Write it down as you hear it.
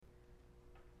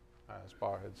Let's bow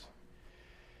our heads.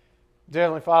 Dear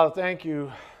Heavenly Father, thank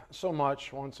you so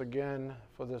much once again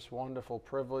for this wonderful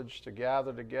privilege to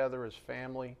gather together as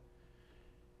family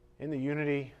in the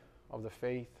unity of the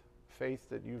faith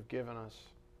that you've given us.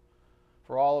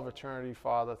 For all of eternity,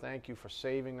 Father, thank you for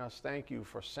saving us. Thank you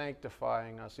for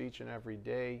sanctifying us each and every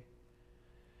day.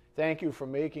 Thank you for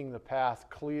making the path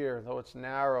clear. Though it's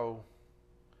narrow,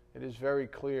 it is very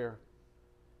clear.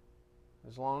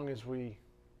 As long as we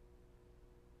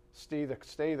stay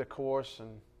the course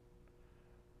and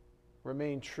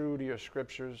remain true to your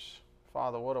scriptures.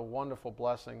 Father, what a wonderful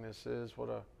blessing this is. What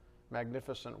a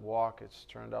magnificent walk it's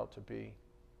turned out to be.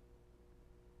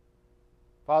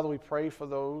 Father, we pray for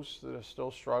those that are still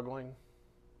struggling,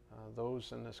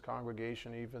 those in this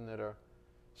congregation even that are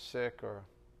sick or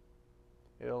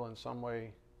ill in some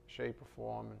way, shape, or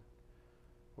form. And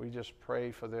we just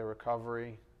pray for their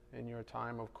recovery in your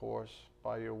time, of course,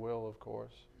 by your will, of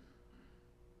course.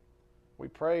 We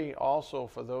pray also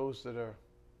for those that are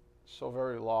so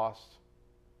very lost,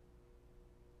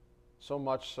 so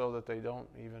much so that they don't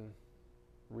even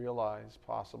realize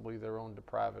possibly their own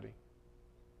depravity.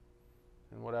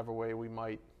 In whatever way we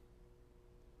might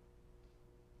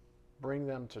bring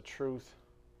them to truth,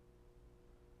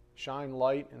 shine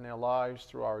light in their lives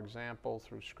through our example,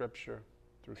 through Scripture,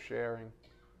 through sharing.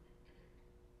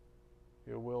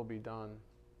 Your will be done.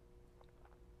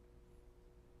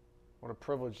 What a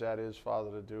privilege that is, Father,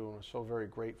 to do, and we're so very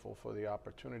grateful for the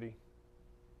opportunity.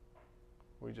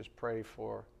 We just pray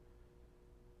for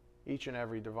each and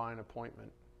every divine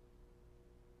appointment,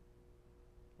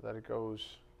 that it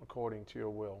goes according to your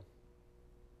will.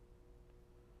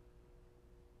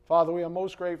 Father, we are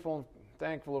most grateful and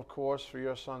thankful, of course, for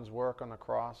your Son's work on the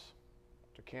cross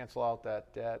to cancel out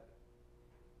that debt,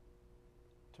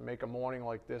 to make a morning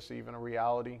like this even a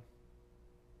reality.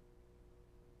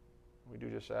 We do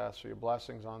just ask for your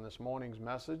blessings on this morning's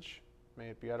message. May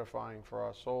it be edifying for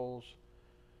our souls.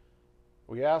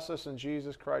 We ask this in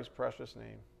Jesus Christ's precious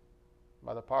name.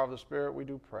 By the power of the Spirit we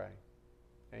do pray.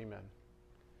 Amen.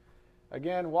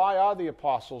 Again, why are the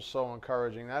apostles so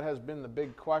encouraging? That has been the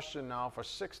big question now for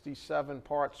 67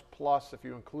 parts plus, if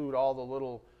you include all the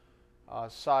little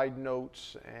side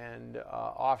notes and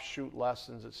offshoot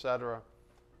lessons, etc.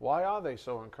 Why are they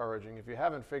so encouraging? If you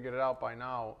haven't figured it out by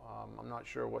now, I'm not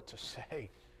sure what to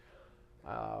say.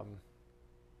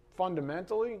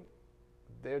 Fundamentally,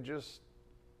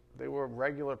 they were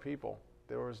regular people.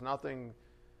 There was nothing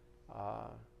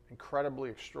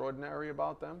incredibly extraordinary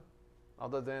about them,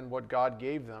 other than what God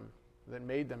gave them that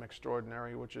made them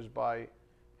extraordinary, which is by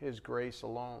His grace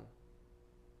alone,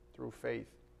 through faith.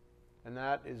 And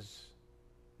that is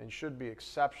and should be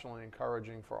exceptionally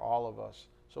encouraging for all of us.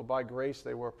 So by grace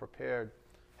they were prepared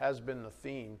has been the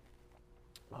theme.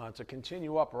 To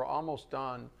continue up, we're almost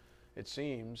done, it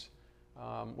seems.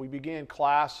 We began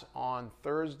class on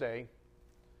Thursday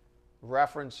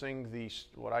referencing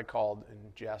what I called in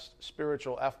jest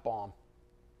spiritual F-bomb,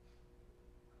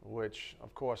 which,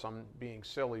 of course, I'm being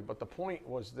silly, but the point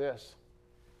was this.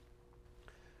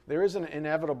 There is an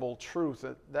inevitable truth,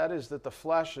 that is that the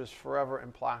flesh is forever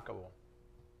implacable.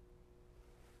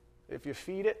 If you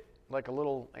feed it like a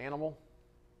little animal,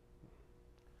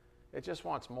 it just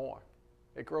wants more.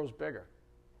 It grows bigger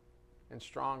and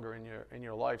stronger in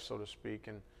your life, so to speak.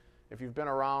 And if you've been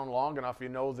around long enough, you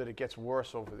know that it gets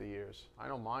worse over the years. I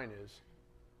know mine is.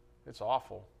 It's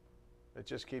awful. It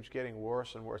just keeps getting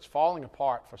worse and worse. It's falling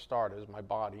apart, for starters, my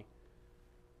body.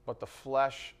 But the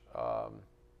flesh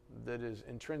that is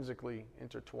intrinsically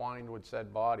intertwined with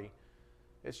said body,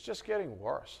 it's just getting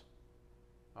worse.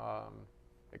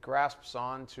 It grasps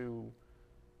on to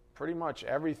pretty much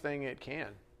everything it can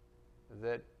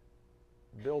that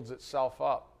builds itself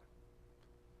up.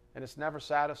 And it's never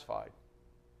satisfied.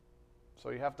 So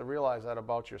you have to realize that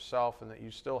about yourself, and that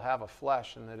you still have a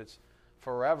flesh, and that it's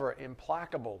forever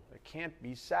implacable. It can't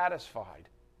be satisfied.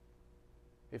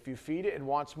 If you feed it, it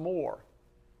wants more.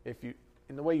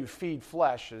 In the way you feed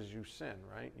flesh is you sin,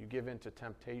 right? You give in to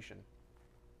temptation.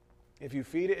 If you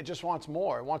feed it, it just wants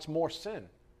more. It wants more sin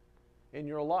in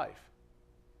your life.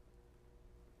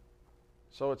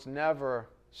 So it's never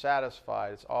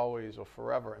satisfied. It's always or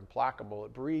forever implacable.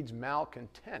 It breeds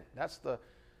malcontent. That's the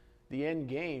end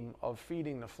game of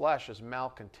feeding the flesh, is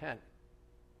malcontent.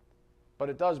 But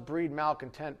it does breed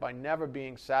malcontent by never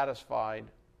being satisfied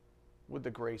with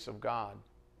the grace of God.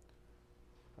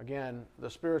 Again, the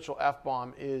spiritual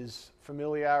F-bomb is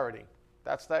familiarity.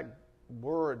 That's that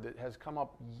word that has come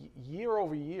up year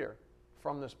over year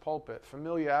from this pulpit,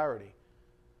 familiarity.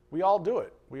 We all do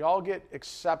it. We all get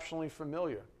exceptionally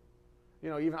familiar.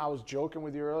 Even I was joking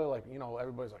with you earlier,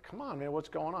 everybody's like, come on, man, what's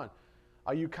going on?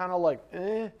 Are you kind of like,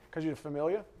 because you're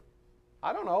familiar?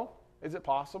 I don't know. Is it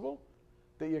possible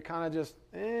that you're kind of just,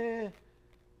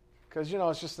 because,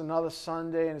 it's just another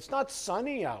Sunday and it's not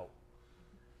sunny out.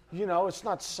 It's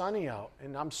not sunny out.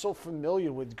 And I'm so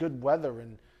familiar with good weather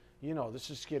and, this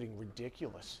is getting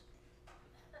ridiculous.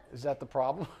 Is that the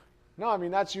problem? No, I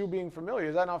mean, that's you being familiar.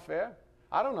 Is that not fair?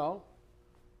 I don't know.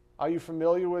 Are you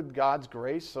familiar with God's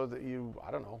grace so that you, I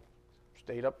don't know,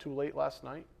 stayed up too late last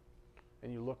night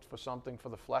and you looked for something for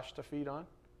the flesh to feed on?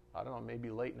 I don't know, maybe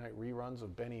late night reruns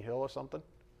of Benny Hill or something?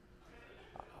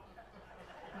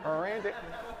 Or Randy.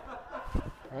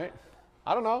 Right?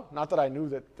 I don't know. Not that I knew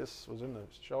that this was in the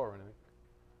show or anything.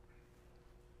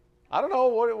 I don't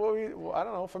know. I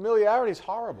don't know. Familiarity is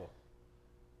horrible.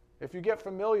 If you get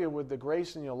familiar with the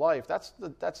grace in your life, that's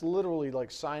literally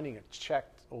like signing a check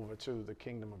over to the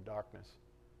kingdom of darkness.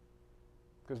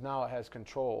 Because now it has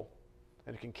control,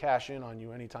 and it can cash in on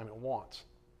you anytime it wants.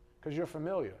 Because you're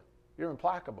familiar. You're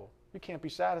implacable. You can't be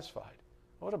satisfied.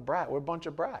 What a brat. We're a bunch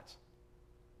of brats.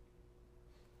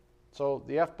 So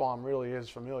the F-bomb really is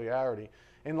familiarity.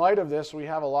 In light of this, we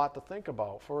have a lot to think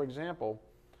about. For example,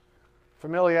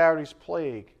 familiarity's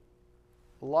plague.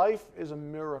 Life is a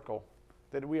miracle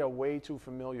that we are way too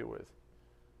familiar with.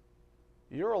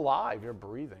 You're alive, you're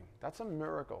breathing. That's a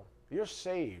miracle. You're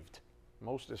saved.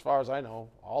 Most, as far as I know,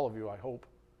 all of you, I hope.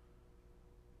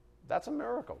 That's a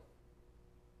miracle.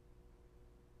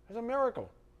 It's a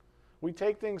miracle. We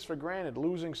take things for granted,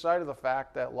 losing sight of the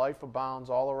fact that life abounds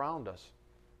all around us.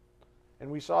 And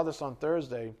we saw this on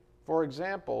Thursday. For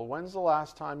example, when's the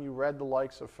last time you read the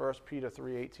likes of 1 Peter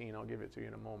 3:18? I'll give it to you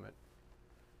in a moment.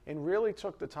 And really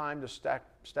took the time to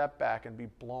step back and be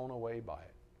blown away by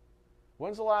it.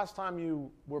 When's the last time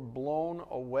you were blown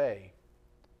away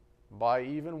by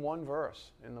even one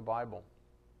verse in the Bible?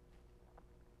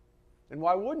 And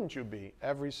why wouldn't you be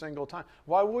every single time?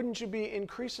 Why wouldn't you be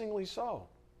increasingly so?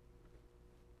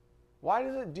 Why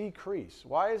does it decrease?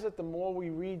 Why is it the more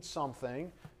we read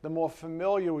something, the more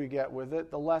familiar we get with it,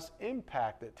 the less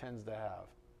impact it tends to have?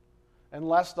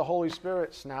 Unless the Holy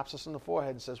Spirit snaps us in the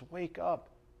forehead and says, wake up.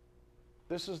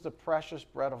 This is the precious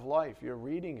bread of life. You're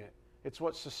reading it. It's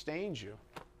what sustains you.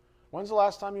 When's the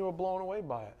last time you were blown away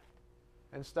by it?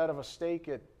 Instead of a steak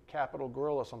at Capital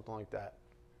Grill or something like that.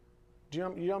 Do you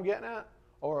know what I'm getting at?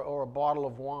 Or a bottle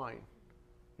of wine.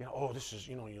 This is,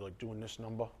 you're like doing this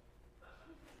number.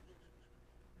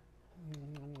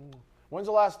 When's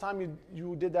the last time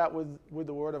you did that with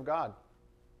the Word of God?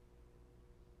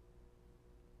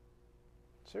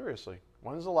 Seriously.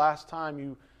 When's the last time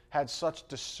you had such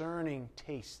discerning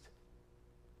taste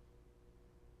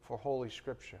for Holy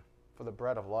Scripture, for the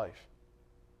bread of life?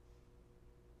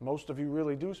 Most of you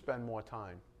really do spend more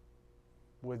time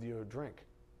with your drink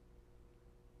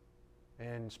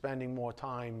and spending more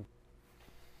time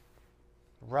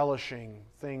relishing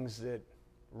things that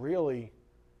really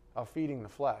are feeding the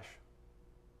flesh.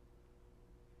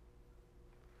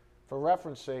 For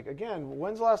reference sake, again,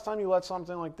 when's the last time you let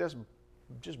something like this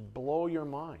just blow your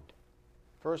mind?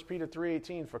 1 Peter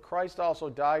 3:18, for Christ also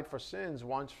died for sins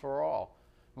once for all.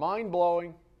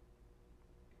 Mind-blowing.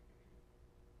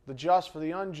 The just for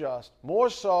the unjust. More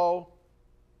so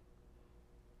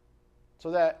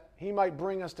that he might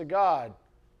bring us to God.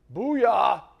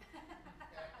 Booyah!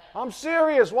 I'm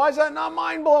serious. Why is that not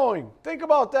mind-blowing? Think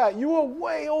about that. You were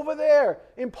way over there.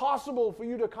 Impossible for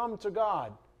you to come to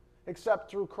God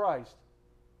except through Christ.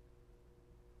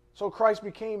 So Christ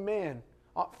became man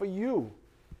for you.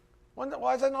 Why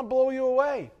does that not blow you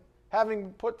away?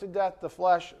 Having put to death the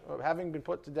flesh, or having been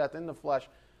put to death in the flesh,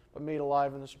 but made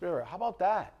alive in the Spirit. How about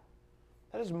that?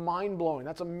 That is mind-blowing.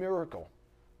 That's a miracle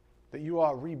that you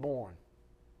are reborn.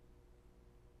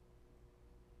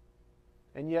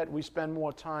 And yet we spend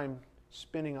more time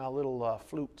spinning our little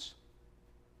flutes,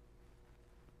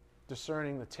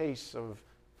 discerning the tastes of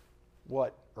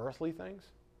what? Earthly things?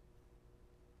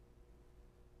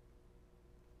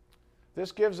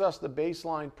 This gives us the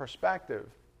baseline perspective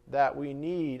that we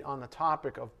need on the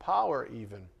topic of power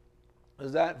even.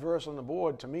 As that verse on the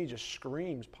board, to me, just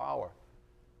screams power.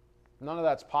 None of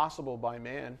that's possible by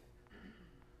man.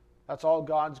 That's all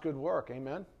God's good work,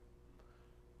 amen?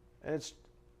 And it's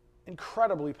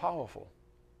incredibly powerful.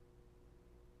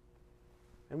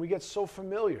 And we get so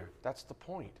familiar. That's the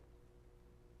point.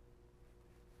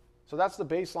 So that's the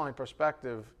baseline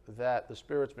perspective that the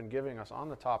Spirit's been giving us on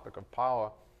the topic of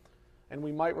power. And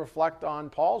we might reflect on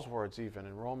Paul's words even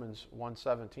in Romans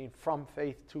 1:17, from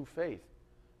faith to faith.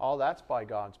 All that's by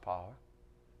God's power.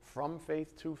 From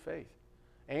faith to faith.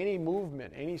 Any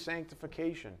movement, any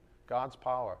sanctification, God's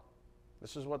power.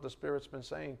 This is what the Spirit's been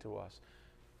saying to us.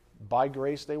 By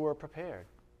grace they were prepared.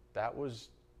 That was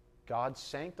God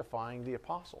sanctifying the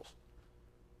apostles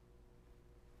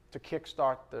to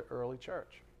kickstart the early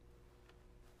church.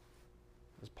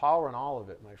 There's power in all of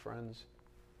it, my friends.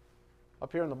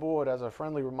 Up here on the board, as a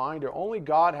friendly reminder, only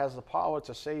God has the power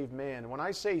to save man. When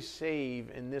I say save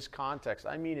in this context,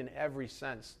 I mean in every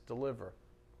sense, deliver.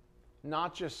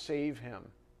 Not just save him,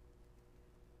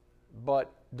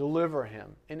 but deliver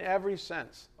him in every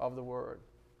sense of the word.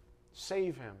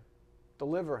 Save him.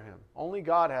 Deliver him. Only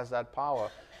God has that power.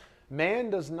 Man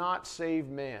does not save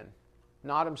man,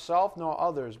 not himself nor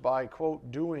others, by,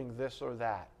 quote, doing this or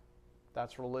that.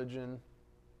 That's religion,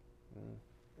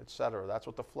 etc. That's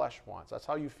what the flesh wants. That's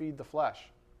how you feed the flesh.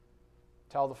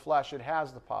 Tell the flesh it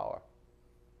has the power.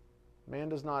 Man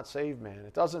does not save man.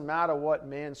 It doesn't matter what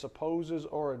man supposes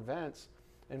or invents.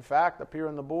 In fact, up here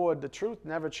on the board, the truth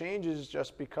never changes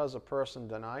just because a person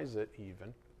denies it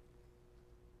even.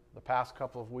 The past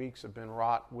couple of weeks have been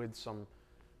wrought with some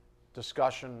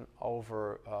discussion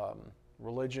over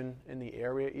religion in the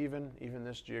area, even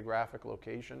this geographic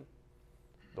location.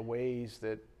 The ways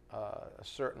that a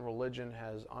certain religion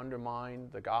has undermined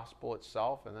the gospel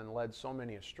itself and then led so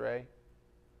many astray.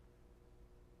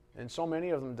 And so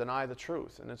many of them deny the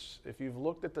truth. And it's, if you've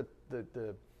looked at the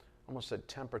I almost said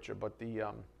temperature, but the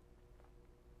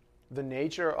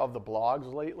nature of the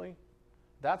blogs lately,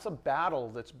 that's a battle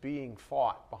that's being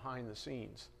fought behind the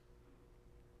scenes.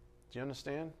 Do you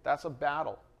understand? That's a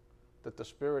battle that the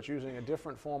Spirit's using a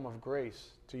different form of grace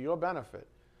to your benefit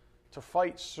to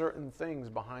fight certain things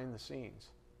behind the scenes.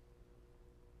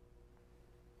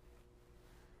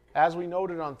 As we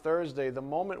noted on Thursday, the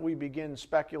moment we begin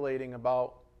speculating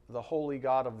about the holy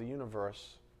God of the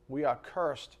universe, we are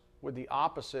cursed with the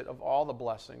opposite of all the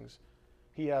blessings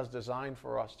he has designed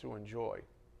for us to enjoy.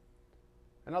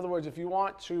 In other words, if you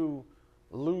want to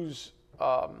lose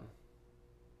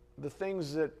the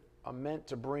things that are meant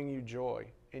to bring you joy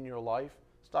in your life,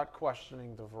 start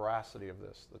questioning the veracity of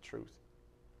this, the truth.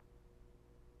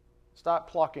 Start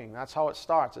plucking. That's how it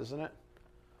starts, isn't it?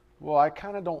 Well, I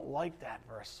kind of don't like that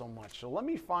verse so much. So let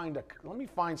me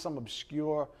find some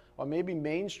obscure or maybe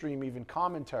mainstream even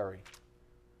commentary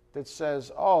that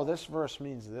says, "Oh, this verse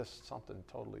means this, something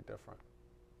totally different."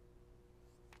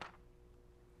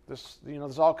 This,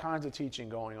 there's all kinds of teaching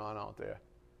going on out there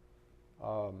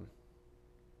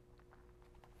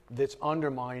that's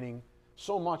undermining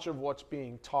so much of what's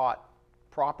being taught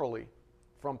properly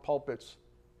from pulpits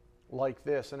like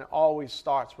this, and it always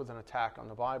starts with an attack on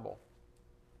the Bible.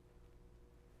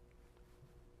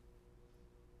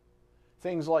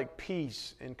 Things like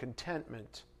peace and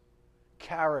contentment,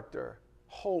 character,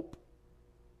 hope,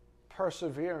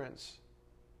 perseverance,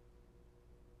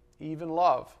 even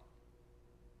love.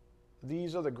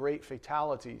 These are the great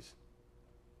fatalities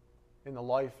in the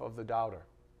life of the doubter.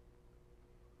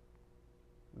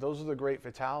 Those are the great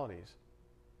fatalities.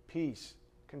 Peace,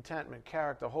 contentment,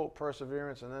 character, hope,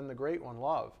 perseverance, and then the great one,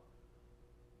 love.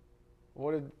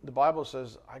 What did the Bible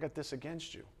says? I got this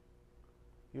against you.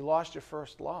 You lost your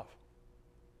first love.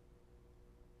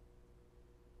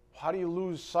 How do you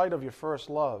lose sight of your first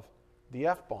love? The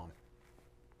F-bomb.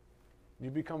 You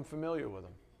become familiar with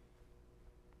them.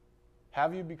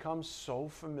 Have you become so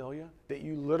familiar that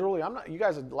you literally, you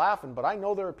guys are laughing, but I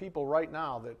know there are people right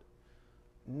now that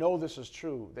know this is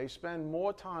true. They spend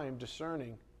more time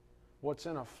discerning what's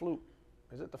in a flute.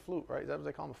 Is it the flute, right? Is that what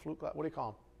they call them, a flute? What do you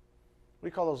call them? What do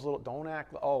you call those little,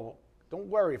 don't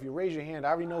worry. If you raise your hand, I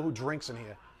already know who drinks in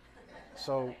here.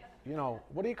 So,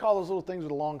 what do you call those little things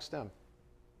with a long stem?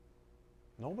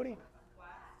 Nobody?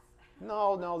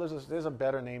 No, there's a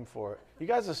better name for it. You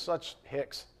guys are such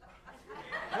hicks.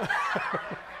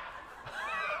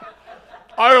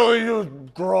 I only use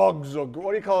grogs, or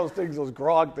what do you call those things, those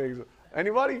grog things?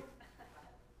 Anybody?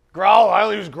 Growl, I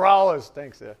only use growlers.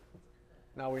 Thanks, yeah.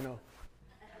 Now we know.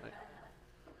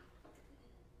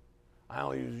 I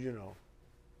only use,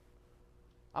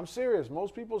 I'm serious.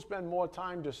 Most people spend more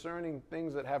time discerning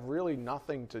things that have really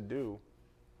nothing to do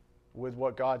with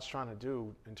what God's trying to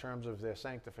do in terms of their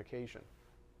sanctification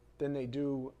than they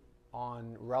do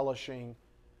on relishing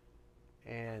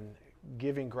and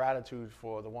giving gratitude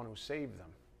for the one who saved them.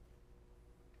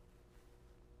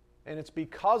 And it's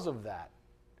because of that.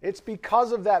 It's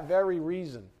because of that very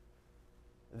reason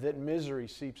that misery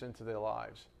seeps into their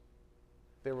lives.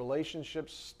 Their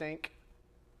relationships stink,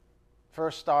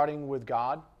 first starting with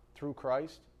God through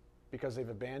Christ because they've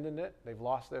abandoned it. They've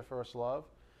lost their first love.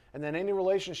 And then any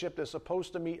relationship that's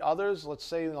supposed to meet others, let's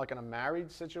say like in a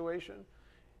married situation,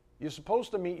 you're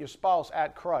supposed to meet your spouse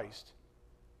at Christ.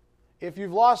 If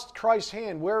you've lost Christ's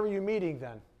hand, where are you meeting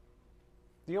then?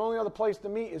 The only other place to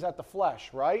meet is at the flesh,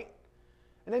 right?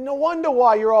 And then no wonder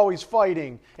why you're always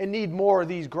fighting and need more of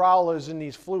these growlers and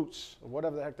these flutes, or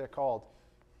whatever the heck they're called.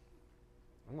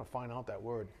 I'm going to find out that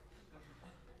word.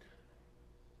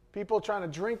 People trying to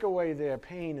drink away their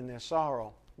pain and their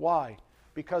sorrow. Why?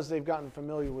 Because they've gotten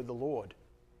familiar with the Lord.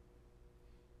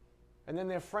 And then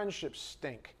their friendships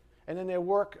stink. And then their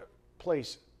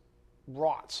workplace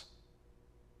rots.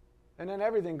 And then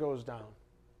everything goes down.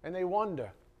 And they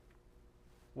wonder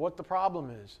what the problem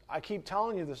is. I keep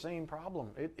telling you the same problem.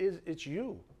 It's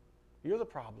you. You're the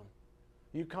problem.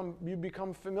 You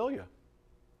become familiar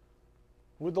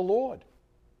with the Lord.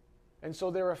 And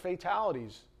so there are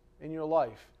fatalities in your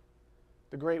life.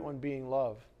 The great one being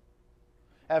love.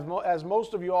 As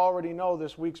most of you already know,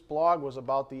 this week's blog was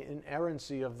about the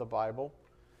inerrancy of the Bible,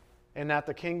 and that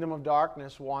the kingdom of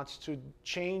darkness wants to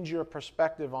change your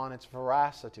perspective on its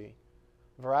veracity.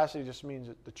 Veracity just means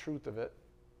the truth of it.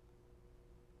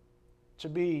 To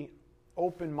be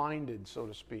open-minded, so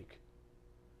to speak.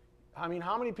 I mean,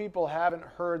 how many people haven't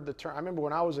heard the term? I remember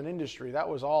when I was in industry, that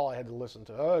was all I had to listen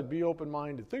to. Be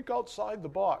open-minded. Think outside the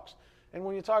box. And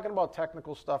when you're talking about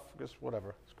technical stuff, just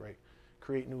whatever, it's great.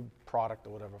 Create new product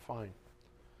or whatever, fine.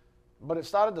 But it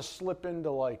started to slip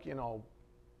into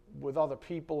with other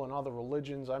people and other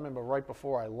religions. I remember right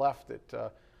before I left it,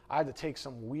 I had to take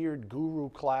some weird guru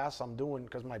class I'm doing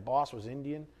because my boss was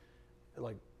Indian,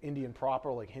 like Indian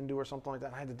proper, like Hindu or something like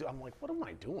that. And I'm like, what am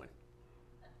I doing?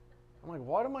 I'm like,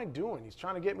 what am I doing? He's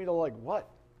trying to get me to what?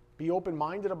 Be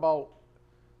open-minded about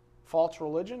false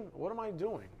religion? What am I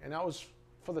doing? And that was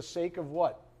for the sake of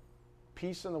what?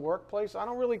 Peace in the workplace? I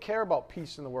don't really care about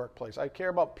peace in the workplace. I care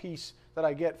about peace that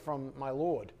I get from my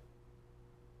Lord.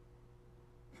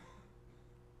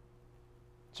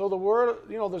 So the word,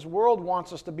 this world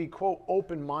wants us to be, quote,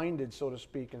 open-minded, so to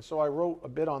speak. And so I wrote a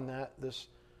bit on that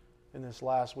in this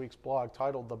last week's blog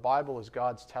titled, "The Bible is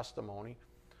God's Testimony."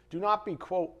 Do not be,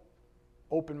 quote,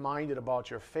 open-minded about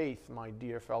your faith, my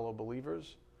dear fellow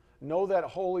believers. Know that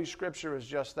Holy Scripture is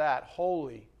just that,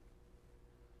 holy.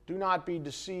 Do not be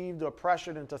deceived or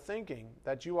pressured into thinking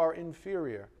that you are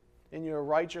inferior in your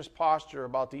righteous posture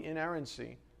about the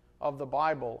inerrancy of the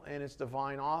Bible and its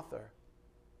divine author.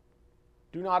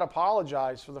 Do not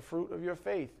apologize for the fruit of your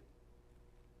faith.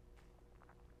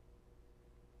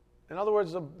 In other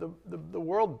words, the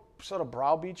world sort of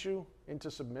browbeats you into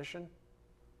submission.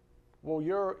 Well,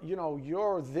 you're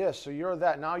this or you're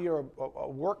that. Now you're a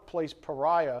workplace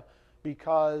pariah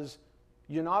because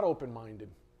you're not open-minded.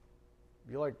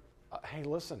 You're like, hey,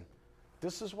 listen,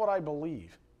 this is what I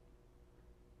believe.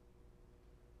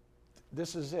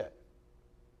 This is it.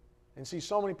 And see,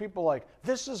 so many people like,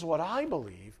 this is what I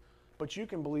believe, but you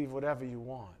can believe whatever you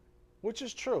want, which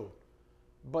is true.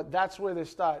 But that's where they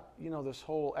start, this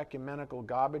whole ecumenical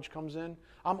garbage comes in.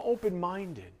 I'm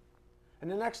open-minded.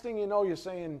 And the next thing you know, you're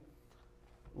saying,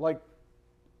 like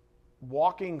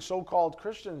walking so-called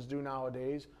Christians do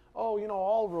nowadays,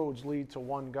 all roads lead to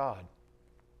one God.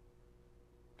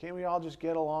 Can't we all just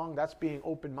get along? That's being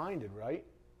open-minded, right?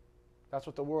 That's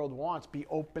what the world wants. Be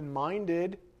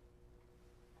open-minded.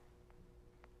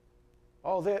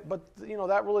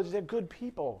 That religion, they're good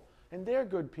people. And they're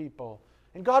good people.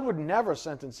 And God would never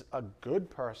sentence a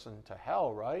good person to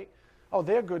hell, right? Oh,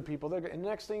 they're good people. They're good. And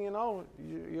next thing you know,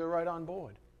 you're right on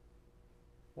board.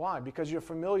 Why? Because you're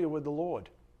familiar with the Lord.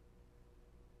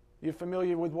 You're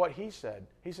familiar with what He said.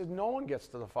 He said, no one gets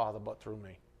to the Father but through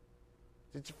me.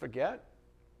 Did you forget?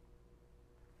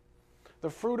 The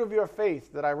fruit of your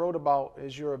faith that I wrote about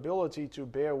is your ability to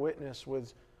bear witness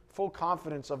with full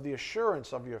confidence of the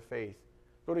assurance of your faith.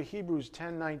 Go to Hebrews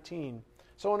 10:19.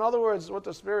 So in other words, what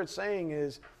the Spirit's saying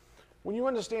is, when you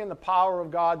understand the power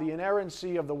of God, the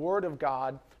inerrancy of the Word of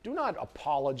God, do not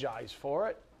apologize for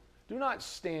it. Do not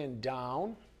stand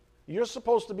down. You're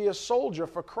supposed to be a soldier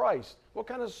for Christ. What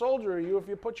kind of soldier are you if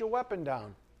you put your weapon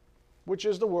down, which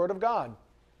is the Word of God?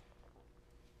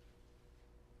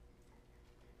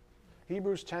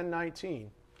 Hebrews 10:19.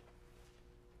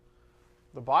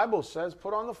 The Bible says,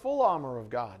 put on the full armor of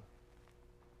God.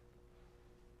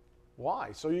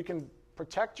 Why? So you can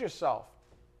protect yourself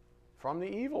from the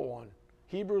evil one.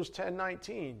 Hebrews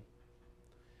 10:19.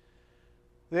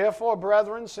 Therefore,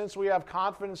 brethren, since we have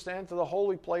confidence to enter the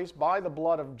holy place by the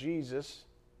blood of Jesus,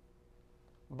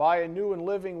 by a new and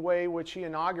living way which He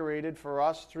inaugurated for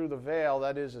us through the veil,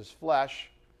 that is, His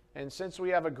flesh, and since we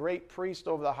have a great priest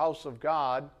over the house of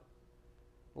God,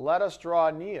 let us draw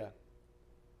near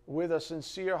with a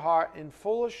sincere heart in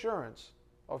full assurance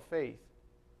of faith,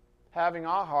 having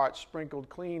our hearts sprinkled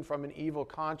clean from an evil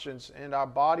conscience and our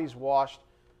bodies washed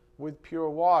with pure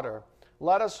water.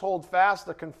 Let us hold fast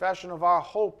the confession of our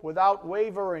hope without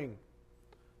wavering,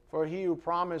 for He who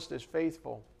promised is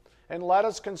faithful. And let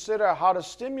us consider how to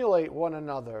stimulate one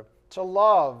another to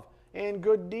love and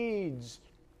good deeds,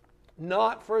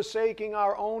 not forsaking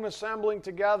our own assembling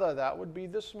together. That would be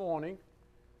this morning,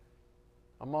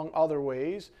 among other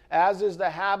ways, as is the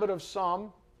habit of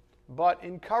some, but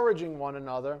encouraging one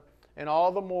another, and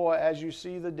all the more as you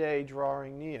see the day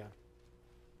drawing near.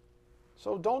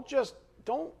 So don't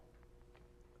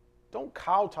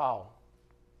kowtow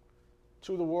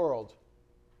to the world.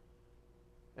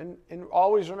 And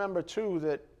always remember, too,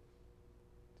 that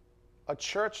a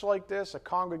church like this, a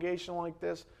congregation like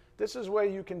this, this is where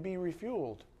you can be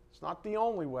refueled. It's not the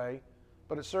only way,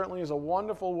 but it certainly is a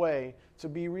wonderful way to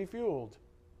be refueled,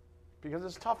 because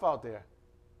it's tough out there.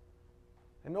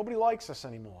 And nobody likes us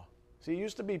anymore. See, it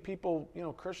used to be people,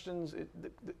 Christians,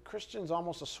 Christian's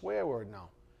almost a swear word now.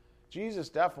 Jesus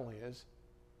definitely is.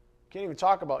 You can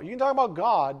talk about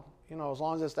God, as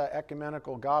long as it's that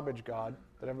ecumenical garbage God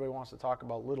that everybody wants to talk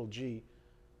about, little g.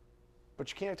 But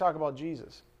you can't talk about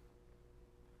Jesus.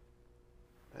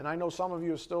 And I know some of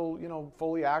you are still,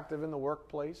 fully active in the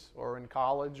workplace or in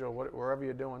college or wherever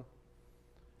you're doing.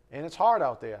 And it's hard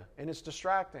out there, and it's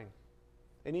distracting.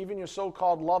 And even your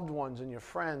so-called loved ones and your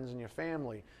friends and your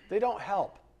family, they don't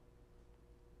help.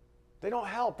 They don't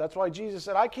help. That's why Jesus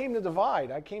said, I came to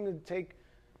divide. I came to take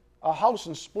a house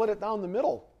and split it down the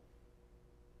middle.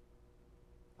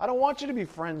 I don't want you to be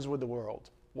friends with the world.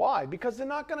 Why? Because they're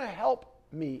not going to help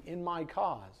me in my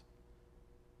cause.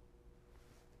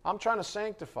 I'm trying to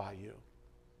sanctify you.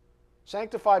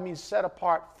 Sanctify means set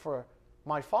apart for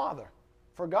my Father,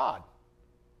 for God.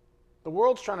 The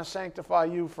world's trying to sanctify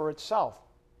you for itself,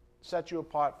 set you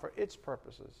apart for its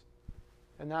purposes.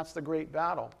 And that's the great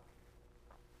battle.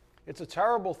 It's a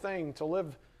terrible thing to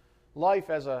live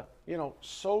life as a,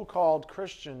 so-called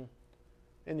Christian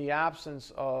in the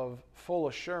absence of full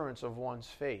assurance of one's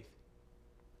faith.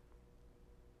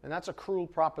 And that's a cruel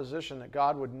proposition that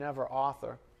God would never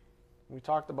author. We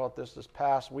talked about this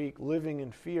past week, living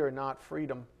in fear, not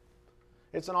freedom.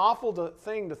 It's an awful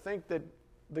thing to think that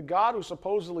the God who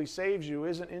supposedly saves you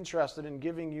isn't interested in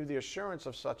giving you the assurance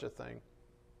of such a thing.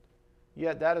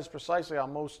 Yet that is precisely how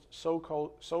most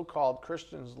so-called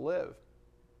Christians live.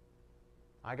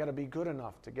 I got to be good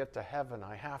enough to get to heaven.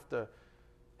 I have to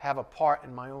have a part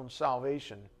in my own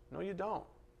salvation. No, you don't.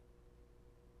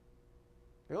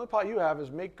 The only part you have is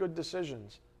make good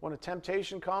decisions. When a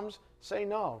temptation comes, say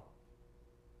no.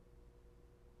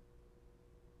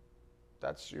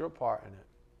 That's your part in it.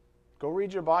 Go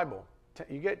read your Bible.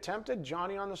 You get tempted,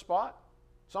 Johnny on the spot.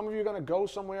 Some of you are going to go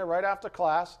somewhere right after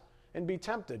class and be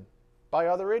tempted by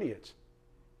other idiots.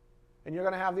 And you're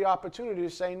going to have the opportunity to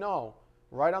say no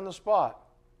right on the spot.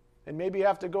 And maybe you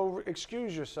have to go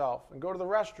excuse yourself and go to the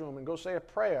restroom and go say a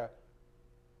prayer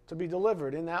to be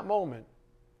delivered in that moment.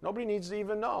 Nobody needs to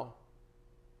even know.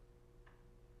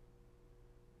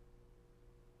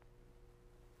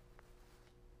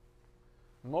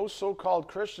 Most so-called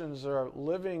Christians are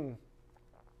living,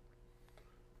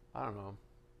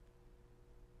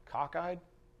 cockeyed,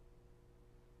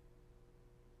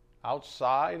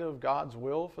 outside of God's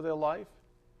will for their life.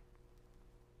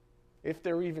 If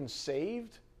they're even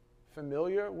saved,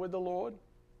 familiar with the Lord.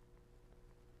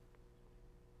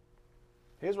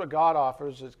 Here's what God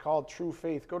offers. It's called true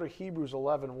faith. Go to Hebrews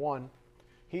 11:1.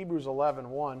 Hebrews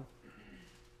 11:1.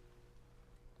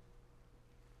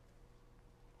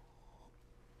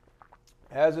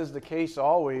 As is the case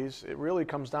always, it really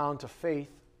comes down to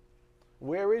faith.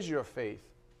 Where is your faith?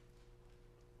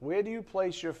 Where do you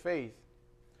place your faith?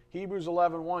 Hebrews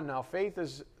 11:1. Now faith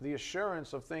is the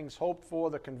assurance of things hoped for,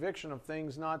 the conviction of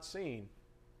things not seen.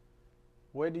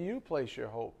 Where do you place your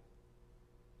hope?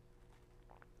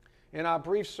 In our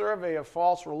brief survey of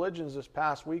false religions this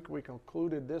past week, we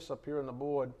concluded this up here on the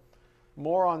board,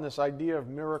 more on this idea of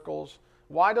miracles.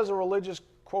 Why does a religious,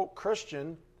 quote,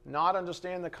 Christian not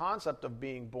understand the concept of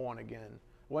being born again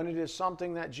when it is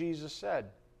something that Jesus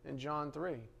said in John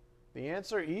 3? The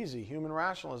answer, easy. Human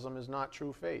rationalism is not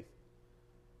true faith.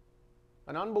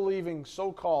 An unbelieving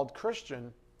so-called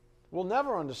Christian will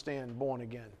never understand born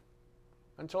again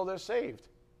until they're saved.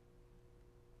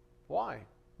 Why?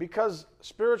 Because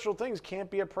spiritual things can't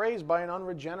be appraised by an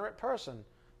unregenerate person.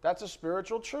 That's a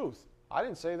spiritual truth. I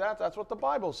didn't say that. That's what the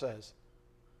Bible says.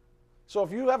 So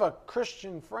if you have a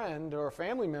Christian friend or a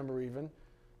family member even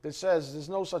that says there's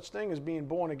no such thing as being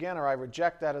born again, or I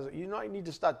reject that, you need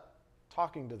to start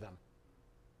talking to them.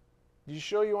 You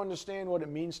sure you understand what it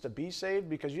means to be saved?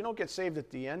 Because you don't get saved at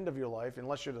the end of your life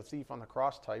unless you're the thief on the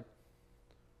cross type.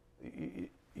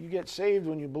 You get saved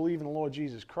when you believe in the Lord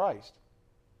Jesus Christ.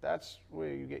 That's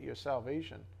where you get your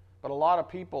salvation. But a lot of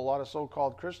people, a lot of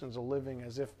so-called Christians are living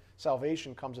as if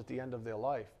salvation comes at the end of their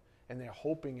life. and they're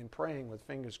hoping and praying with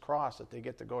fingers crossed that they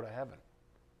get to go to heaven.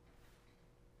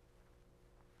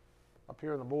 Up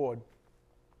here on the board,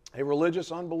 a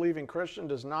religious, unbelieving Christian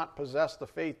does not possess the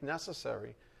faith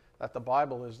necessary that the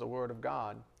Bible is the Word of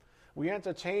God. We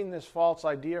entertained this false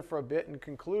idea for a bit and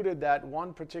concluded that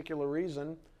one particular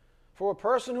reason for a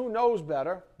person who knows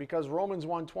better, because Romans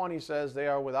 1:20 says they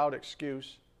are without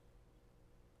excuse,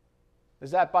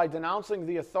 is that by denouncing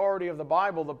the authority of the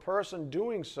Bible, the person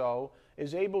doing so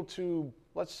is able to,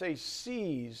 let's say,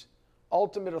 seize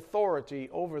ultimate authority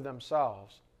over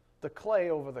themselves, the clay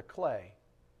over the clay,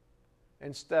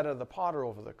 instead of the potter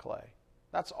over the clay.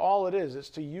 That's all it is. It's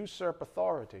to usurp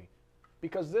authority,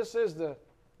 because this is the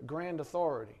grand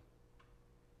authority.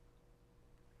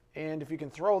 And if you can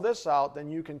throw this out,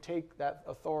 then you can take that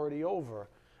authority over.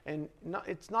 And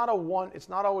it's not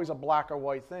always a black or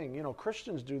white thing. You know,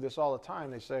 Christians do this all the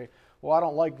time. They say, well, I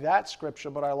don't like that scripture,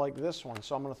 but I like this one,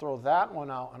 so I'm going to throw that one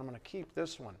out, and I'm going to keep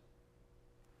this one.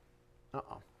 It's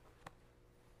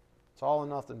all or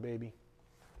nothing, baby.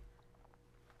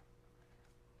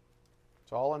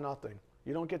 It's all or nothing.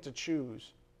 You don't get to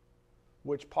choose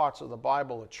which parts of the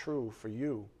Bible are true for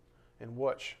you and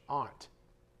which aren't.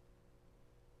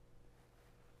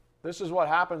 This is what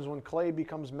happens when clay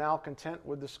becomes malcontent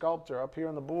with the sculptor. Up here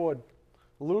on the board,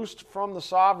 loosed from the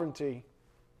sovereignty.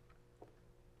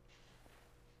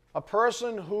 A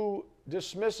person who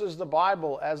dismisses the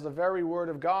Bible as the very Word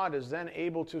of God is then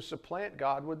able to supplant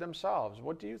God with themselves.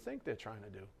 What do you think they're trying to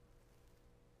do?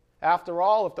 After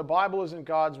all, if the Bible isn't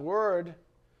God's Word,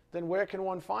 then where can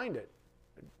one find it?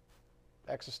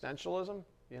 Existentialism?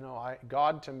 You know,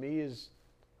 God to me is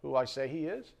who I say He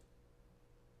is.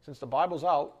 Since the Bible's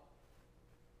out,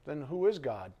 then who is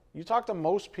God? You talk to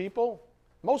most people,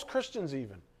 most Christians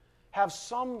even, have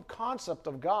some concept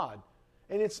of God.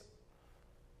 And it's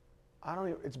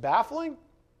baffling.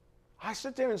 I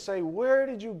sit there and say, where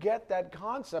did you get that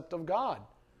concept of God?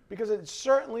 Because it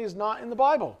certainly is not in the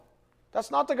Bible.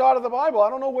 That's not the God of the Bible. I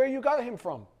don't know where you got Him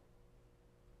from.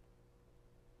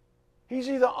 He's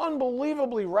either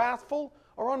unbelievably wrathful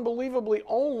or unbelievably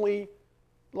only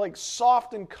like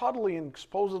soft and cuddly and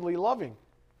supposedly loving.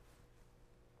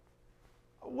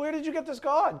 Where did you get this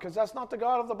God? Because that's not the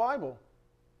God of the Bible.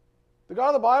 The God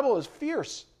of the Bible is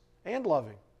fierce and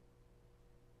loving.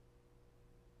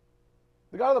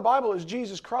 The God of the Bible is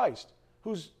Jesus Christ,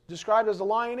 who's described as the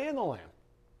lion and the lamb.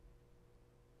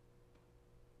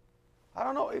 I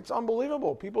don't know. It's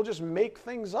unbelievable. People just make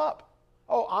things up.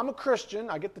 Oh, I'm a Christian.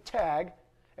 I get the tag.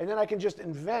 And then I can just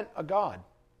invent a God.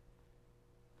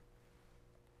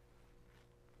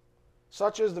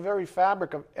 Such is the very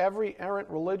fabric of every errant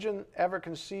religion ever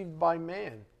conceived by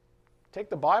man. Take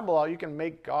the Bible out, you can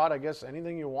make God, I guess,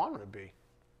 anything you want him to be.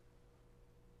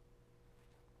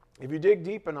 If you dig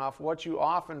deep enough, what you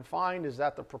often find is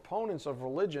that the proponents of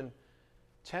religion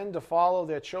tend to follow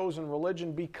their chosen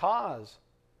religion because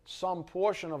some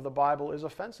portion of the Bible is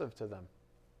offensive to them.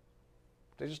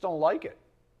 They just don't like it.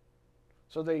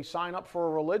 So they sign up for a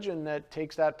religion that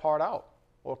takes that part out,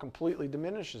 or completely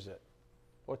diminishes it,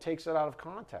 or takes it out of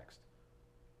context,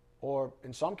 or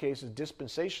in some cases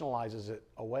dispensationalizes it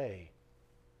away,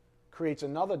 creates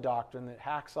another doctrine that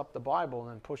hacks up the Bible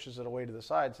and then pushes it away to the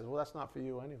side and says, well, that's not for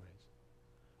you anyways.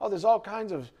 Oh, there's all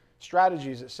kinds of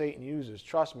strategies that Satan uses.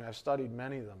 Trust me, I've studied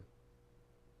many of them.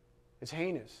 It's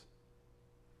heinous.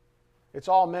 It's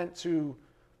all meant to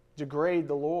degrade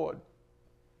the Lord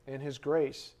and His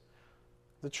grace.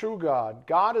 The true God.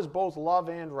 God is both love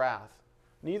and wrath.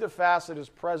 Neither facet is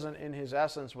present in His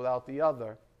essence without the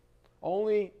other.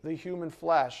 Only the human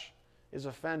flesh is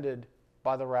offended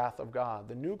by the wrath of God.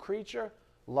 The new creature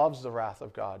loves the wrath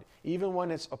of God, even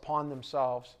when it's upon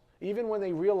themselves, even when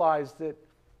they realize that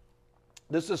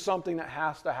this is something that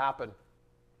has to happen.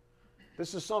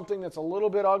 This is something that's a little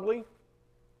bit ugly,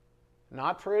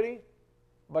 not pretty,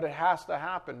 but it has to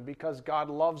happen because God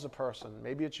loves a person.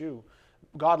 Maybe it's you.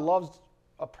 God loves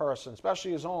a person,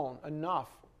 especially His own, enough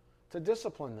to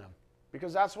discipline them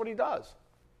because that's what He does.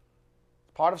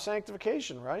 It's part of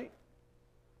sanctification, right?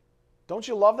 Don't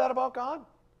you love that about God?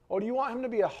 Or do you want Him to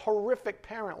be a horrific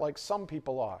parent like some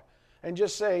people are and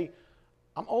just say,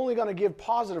 I'm only going to give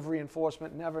positive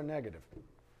reinforcement, never negative?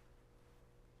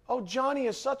 Oh, Johnny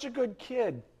is such a good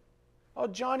kid. Oh,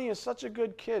 Johnny is such a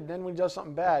good kid. Then when he does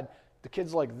something bad, the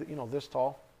kid's like, this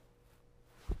tall.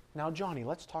 Now, Johnny,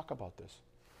 let's talk about this.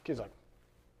 The kid's like,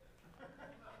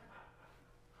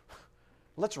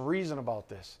 let's reason about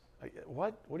this.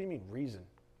 What? What do you mean reason?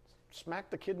 Smack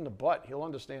the kid in the butt. He'll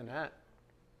understand that.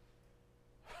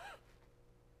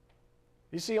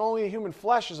 You see, only a human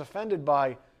flesh is offended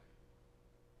by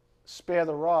spare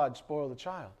the rod, spoil the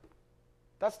child.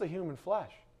 That's the human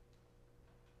flesh.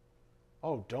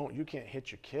 Oh, don't. You can't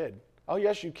hit your kid. Oh,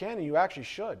 yes, you can, and you actually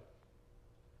should.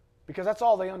 Because that's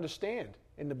all they understand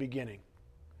in the beginning.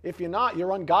 If you're not,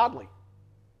 you're ungodly.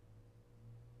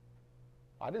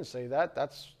 I didn't say that.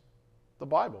 That's the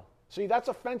Bible. See, that's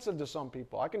offensive to some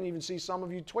people. I can even see some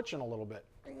of you twitching a little bit.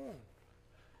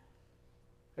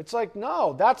 It's like,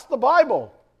 no, that's the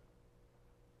Bible.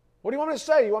 What do you want me to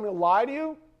say? You want me to lie to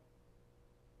you?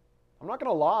 I'm not going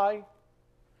to lie.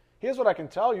 Here's what I can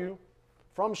tell you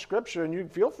from Scripture, and you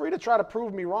feel free to try to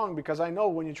prove me wrong, because I know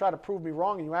when you try to prove me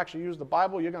wrong and you actually use the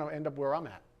Bible, you're going to end up where I'm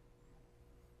at.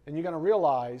 And you're going to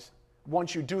realize,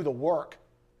 once you do the work,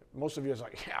 most of you are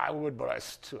like, yeah, I would, but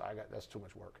that's too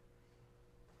much work.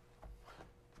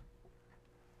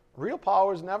 Real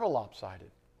power is never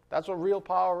lopsided. That's what real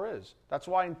power is. That's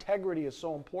why integrity is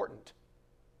so important.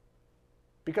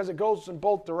 Because it goes in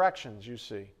both directions, you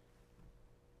see.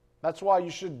 That's why you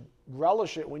should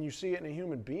relish it when you see it in a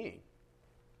human being.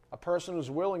 A person who's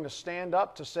willing to stand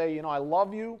up to say, I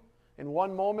love you in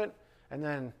one moment, and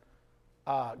then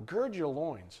gird your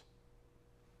loins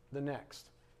the next.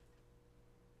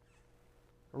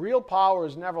 Real power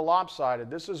is never lopsided.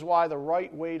 This is why the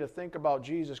right way to think about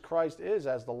Jesus Christ is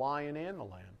as the lion and the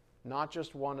lamb, not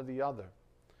just one or the other.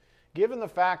 Given the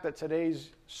fact that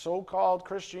today's so-called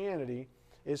Christianity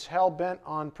is hell-bent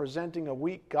on presenting a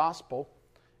weak gospel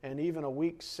and even a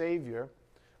weak Savior,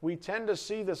 we tend to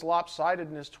see this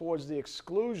lopsidedness towards the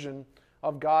exclusion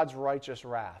of God's righteous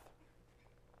wrath.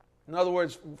 In other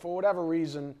words, for whatever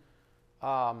reason,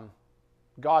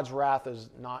 God's wrath is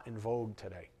not in vogue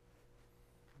today.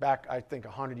 Back, I think,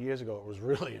 100 years ago, it was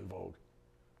really in vogue.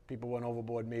 People went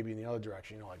overboard maybe in the other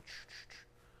direction,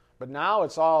 But now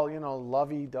it's all,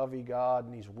 lovey-dovey God,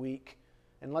 and He's weak.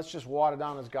 And let's just water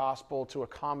down His gospel to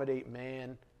accommodate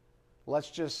man. Let's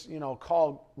just,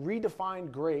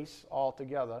 redefine grace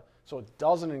altogether so it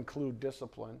doesn't include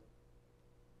discipline.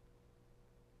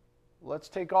 Let's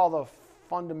take all the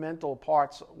fundamental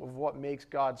parts of what makes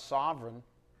God sovereign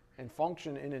and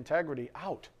function in integrity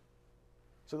out,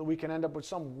 so that we can end up with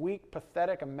some weak,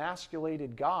 pathetic,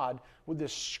 emasculated God with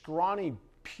this scrawny,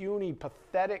 puny,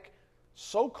 pathetic,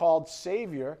 so-called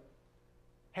Savior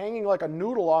hanging like a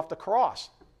noodle off the cross.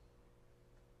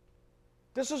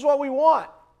 This is what we want.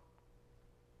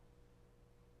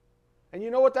 And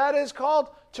you know what that is called?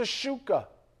 Teshuka.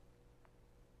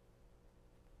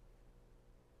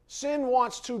 Sin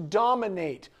wants to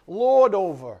dominate, lord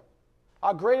over.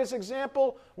 Our greatest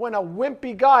example, when a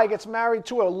wimpy guy gets married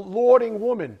to a lording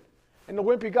woman, and the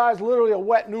wimpy guy is literally a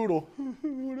wet noodle.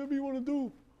 Whatever you want to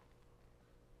do.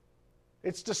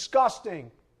 It's disgusting.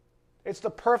 It's the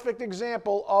perfect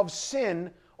example of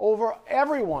sin over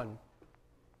everyone.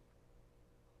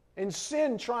 And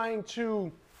sin trying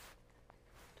to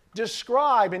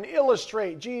describe and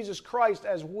illustrate Jesus Christ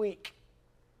as weak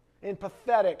and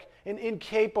pathetic and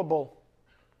incapable.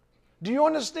 Do you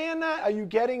understand that? Are you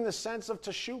getting the sense of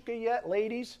Teshuka yet,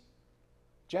 ladies?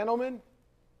 Gentlemen?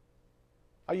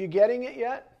 Are you getting it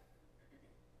yet?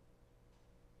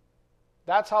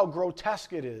 That's how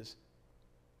grotesque it is.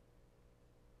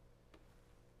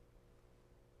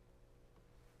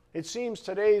 It seems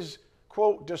today's,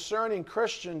 quote, discerning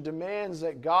Christian demands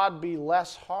that God be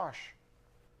less harsh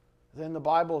than the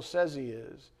Bible says He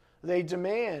is. They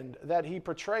demand that He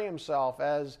portray Himself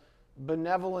as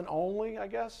benevolent only, I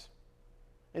guess,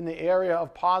 in the area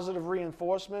of positive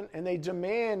reinforcement, and they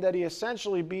demand that He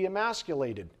essentially be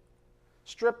emasculated,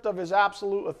 stripped of His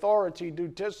absolute authority to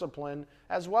discipline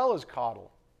as well as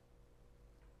coddle.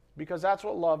 Because that's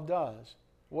what love does.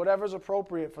 Whatever's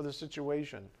appropriate for the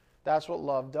situation, that's what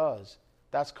love does.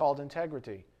 That's called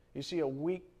integrity. You see, a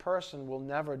weak person will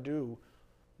never do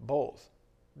both.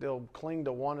 They'll cling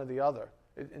to one or the other.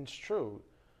 It's true.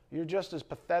 You're just as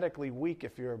pathetically weak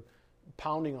if you're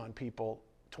pounding on people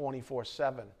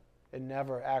 24/7 and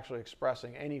never actually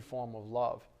expressing any form of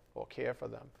love or care for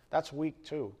them. That's weak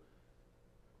too.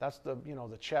 That's the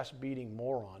chest-beating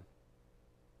moron.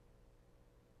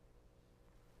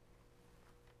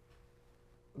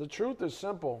 The truth is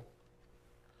simple.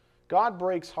 God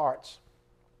breaks hearts.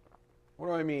 What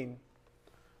do I mean?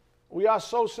 We are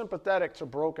so sympathetic to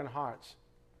broken hearts.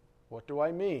 What do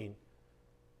I mean?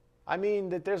 I mean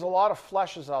that there's a lot of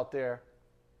fleshes out there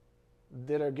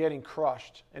that are getting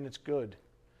crushed, and it's good.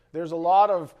 There's a lot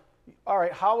of, all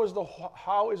right, how is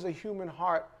the human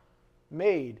heart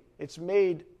made? It's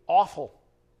made awful.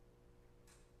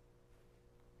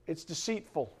 It's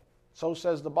deceitful. So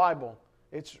says the Bible.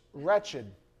 It's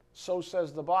wretched. So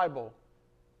says the Bible.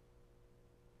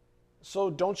 So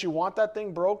don't you want that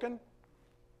thing broken?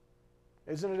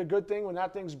 Isn't it a good thing when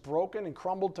that thing's broken and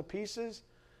crumbled to pieces?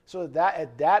 So that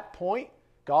at that point,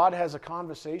 God has a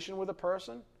conversation with a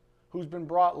person who's been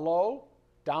brought low,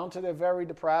 down to their very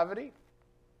depravity,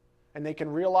 and they can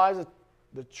realize that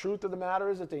the truth of the matter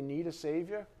is that they need a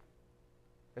Savior.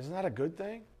 Isn't that a good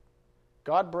thing?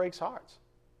 God breaks hearts.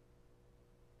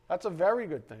 That's a very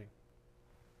good thing.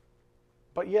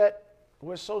 But yet,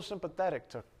 we're so sympathetic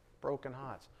to broken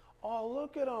hearts. Oh,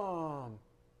 look at them.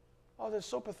 Oh, they're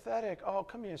so pathetic. Oh,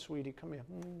 come here, sweetie, come here.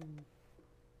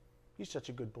 You're such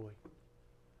a good boy.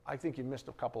 I think you missed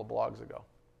a couple of blogs ago.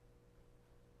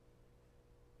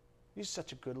 You're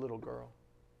such a good little girl.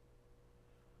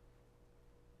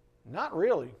 Not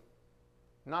really.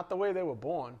 Not the way they were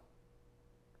born.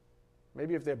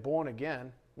 Maybe if they're born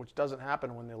again, which doesn't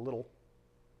happen when they're little.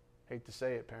 Hate to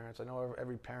say it, parents. I know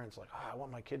every parent's like, I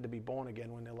want my kid to be born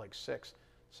again when they're like 6.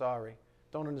 Sorry.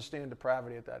 Don't understand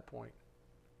depravity at that point.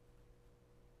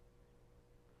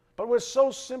 But we're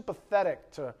so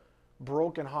sympathetic to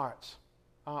broken hearts,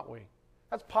 aren't we?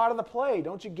 That's part of the play.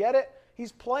 Don't you get it?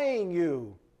 He's playing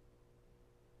you.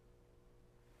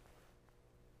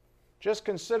 Just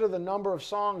consider the number of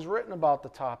songs written about the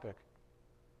topic.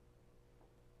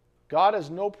 God has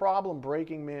no problem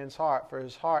breaking man's heart, for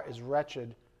his heart is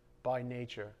wretched by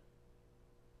nature.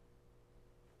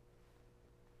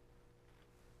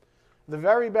 The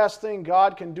very best thing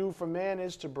God can do for man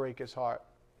is to break his heart.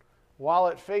 While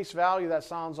at face value that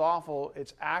sounds awful,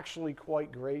 it's actually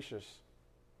quite gracious.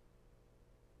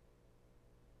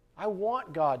 I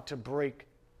want God to break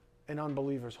an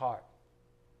unbeliever's heart.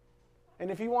 And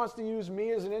if he wants to use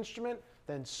me as an instrument,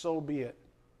 then so be it.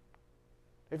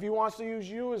 If he wants to use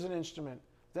you as an instrument,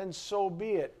 then so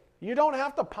be it. You don't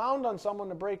have to pound on someone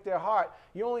to break their heart.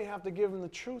 You only have to give them the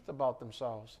truth about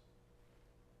themselves.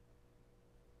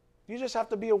 You just have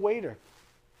to be a waiter.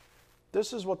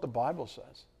 This is what the Bible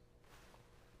says.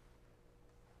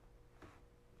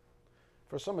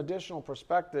 For some additional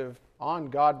perspective on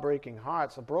God breaking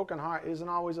hearts, a broken heart isn't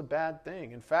always a bad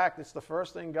thing. In fact, it's the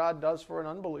first thing God does for an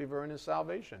unbeliever in his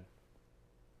salvation.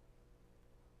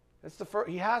 It's the first,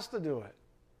 he has to do it.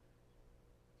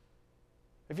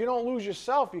 If you don't lose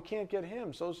yourself, you can't get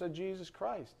him. So said Jesus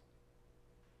Christ.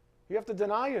 You have to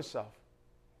deny yourself.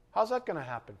 How's that going to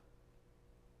happen?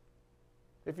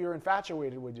 If you're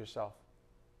infatuated with yourself.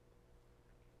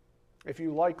 If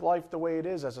you like life the way it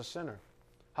is as a sinner.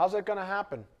 How's that going to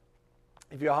happen?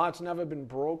 If your heart's never been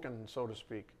broken, so to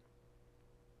speak.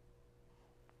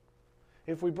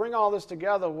 If we bring all this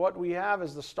together, what we have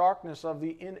is the starkness of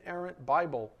the inerrant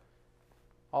Bible,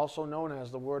 also known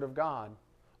as the Word of God.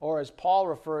 Or as Paul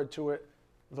referred to it,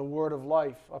 the word of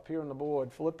life, up here on the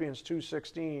board, Philippians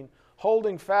 2:16,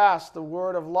 holding fast the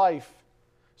word of life,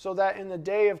 so that in the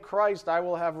day of Christ I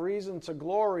will have reason to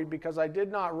glory, because I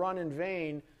did not run in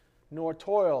vain, nor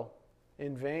toil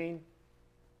in vain.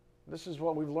 This is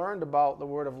what we've learned about the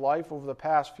word of life over the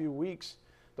past few weeks.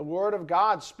 The word of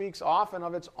God speaks often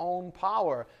of its own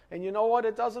power. And you know what?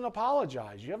 It doesn't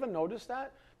apologize. You ever notice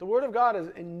that? The word of God is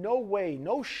in no way,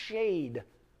 no shade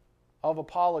of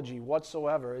apology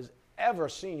whatsoever is ever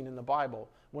seen in the Bible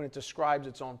when it describes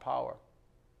its own power.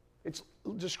 It's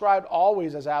described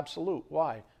always as absolute.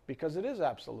 Why? Because it is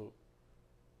absolute.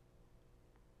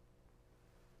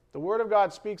 The Word of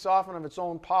God speaks often of its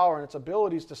own power and its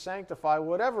abilities to sanctify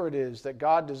whatever it is that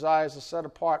God desires to set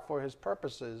apart for His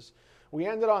purposes. We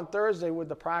ended on Thursday with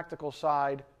the practical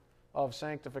side of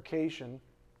sanctification,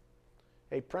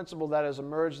 a principle that has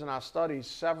emerged in our studies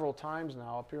several times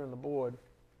now up here on the board.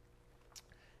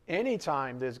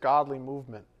 Anytime there's godly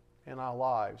movement in our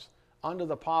lives, under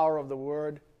the power of the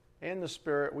Word and the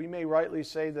Spirit, we may rightly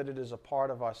say that it is a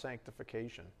part of our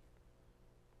sanctification.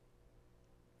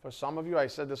 For some of you, I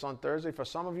said this on Thursday, for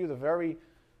some of you,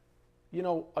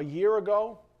 a year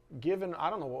ago, I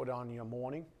don't know what went on in your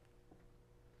morning.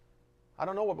 I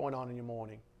don't know what went on in your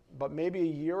morning. But maybe a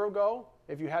year ago,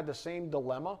 if you had the same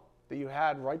dilemma that you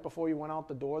had right before you went out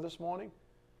the door this morning,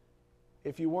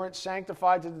 if you weren't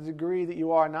sanctified to the degree that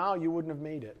you are now, you wouldn't have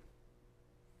made it.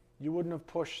 You wouldn't have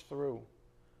pushed through.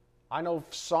 I know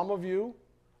some of you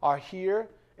are here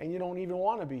and you don't even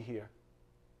want to be here.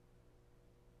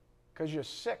 Because you're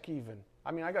sick even.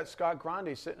 I mean, I got Scott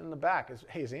Grande sitting in the back.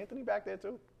 Is Anthony back there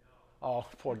too? Oh,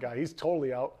 poor guy. He's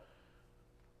totally out.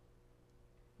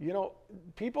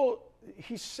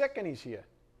 He's sick and he's here.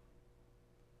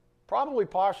 Probably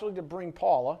partially to bring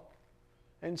Paula.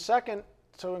 And second,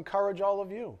 to encourage all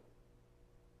of you.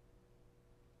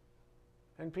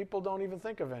 And people don't even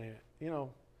think of any of it.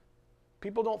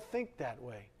 People don't think that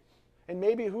way. And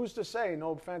maybe who's to say,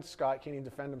 no offense, Scott can't even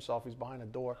defend himself, he's behind a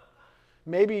door.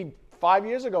 Maybe 5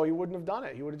 years ago he wouldn't have done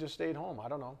it. He would have just stayed home. I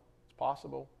don't know. It's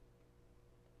possible.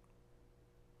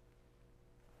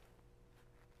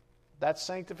 That's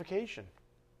sanctification.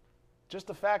 Just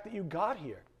the fact that you got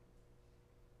here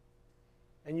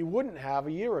and you wouldn't have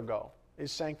a year ago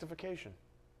is sanctification.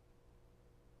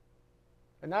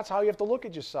 And that's how you have to look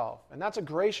at yourself. And that's a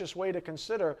gracious way to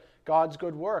consider God's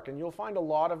good work. And you'll find a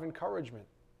lot of encouragement.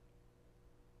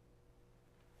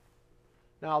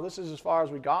 Now, this is as far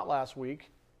as we got last week.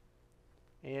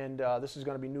 And this is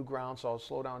going to be new ground, so I'll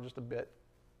slow down just a bit.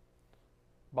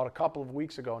 About a couple of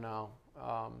weeks ago now,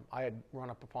 I had run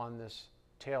up upon this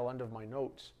tail end of my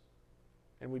notes.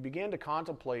 And we began to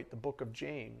contemplate the book of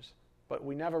James. But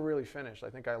we never really finished.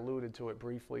 I think I alluded to it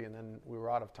briefly, and then we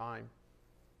were out of time.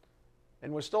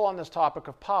 And we're still on this topic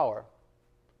of power.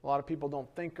 A lot of people don't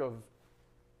think of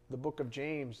the book of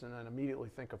James and then immediately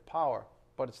think of power,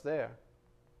 but it's there.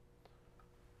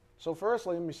 So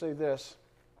firstly, let me say this.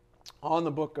 On the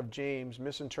book of James,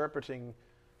 misinterpreting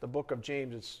the book of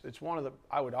James, it's one of the,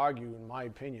 I would argue, in my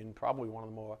opinion, probably one of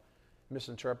the more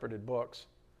misinterpreted books.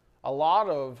 A lot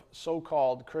of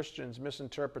so-called Christians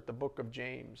misinterpret the book of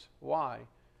James. Why?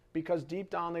 Because deep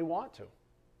down they want to.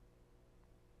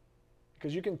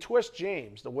 Because you can twist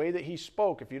James, the way that he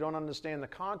spoke, if you don't understand the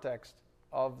context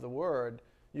of the word,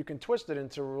 you can twist it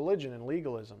into religion and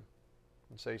legalism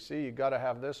and say, see, you got to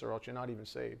have this or else you're not even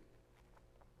saved.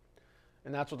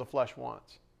 And that's what the flesh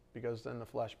wants, because then the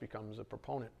flesh becomes a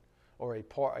proponent or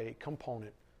a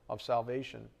component of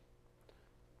salvation.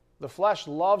 The flesh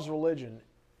loves religion,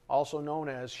 also known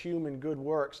as human good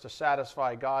works, to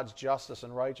satisfy God's justice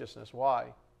and righteousness. Why?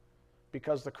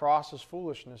 Because the cross is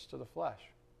foolishness to the flesh.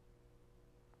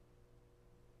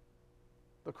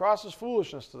 The cross is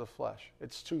foolishness to the flesh.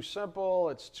 It's too simple,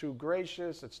 it's too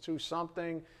gracious, it's too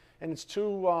something, and it's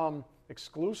too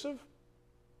exclusive.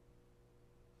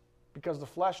 Because the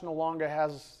flesh no longer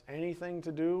has anything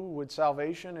to do with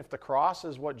salvation. If the cross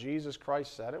is what Jesus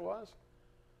Christ said it was,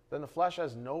 then the flesh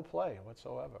has no play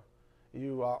whatsoever.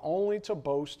 You are only to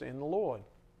boast in the Lord.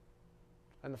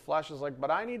 And the flesh is like, but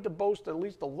I need to boast at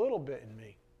least a little bit in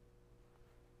me.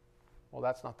 Well,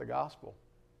 that's not the gospel.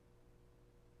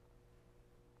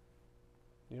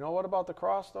 You know what about the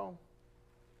cross, though?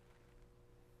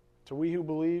 To we who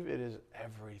believe, it is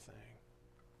everything.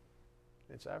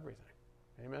 It's everything.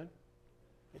 Amen?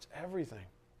 It's everything.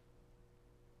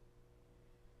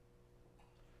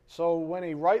 So when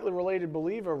a rightly related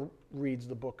believer reads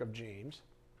the book of James,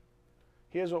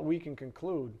 here's what we can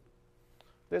conclude.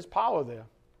 There's power there.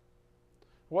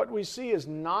 What we see is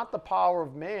not the power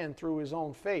of man through his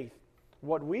own faith.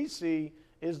 What we see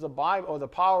is the Bible, or the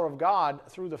power of God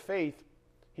through the faith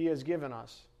he has given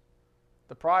us.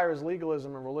 The prior is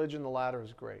legalism and religion, the latter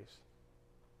is grace.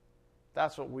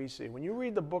 That's what we see. When you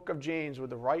read the book of James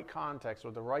with the right context,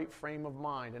 with the right frame of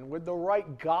mind, and with the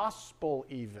right gospel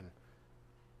even,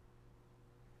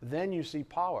 then you see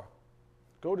power.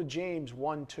 Go to James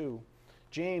 1:2.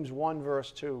 James 1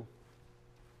 verse 2.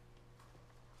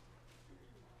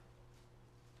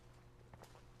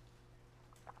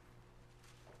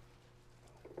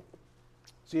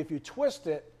 See, if you twist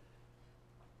it,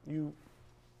 you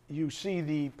see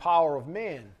the power of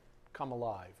man come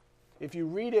alive. If you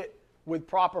read it with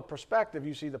proper perspective,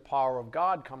 you see the power of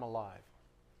God come alive.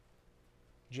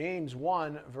 James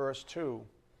 1 verse 2.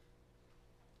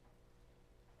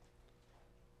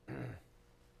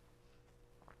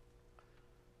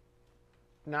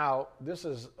 Now, this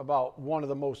is about one of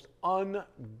the most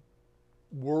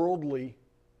unworldly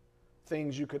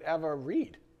things you could ever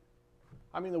read.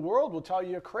 I mean, the world will tell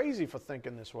you you're crazy for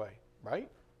thinking this way, right?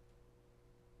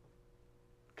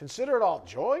 Consider it all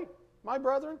joy, my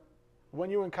brethren,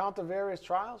 when you encounter various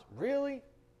trials. Really?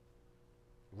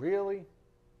 Really?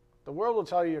 The world will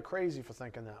tell you you're crazy for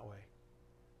thinking that way.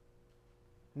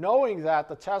 Knowing that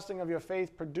the testing of your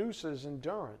faith produces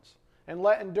endurance, and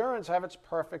let endurance have its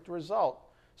perfect result,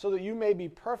 so that you may be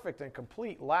perfect and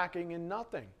complete, lacking in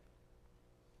nothing.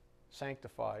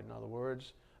 Sanctified, in other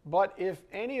words. But if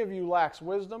any of you lacks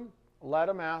wisdom, let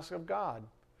him ask of God,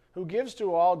 who gives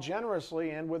to all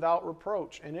generously and without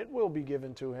reproach, and it will be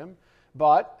given to him.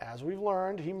 But, as we've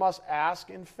learned, he must ask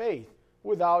in faith,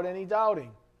 without any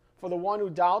doubting. For the one who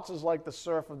doubts is like the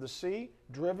surf of the sea,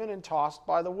 driven and tossed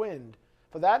by the wind.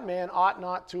 For that man ought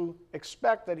not to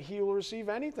expect that he will receive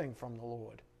anything from the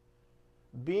Lord,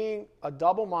 being a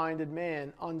double-minded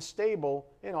man, unstable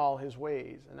in all his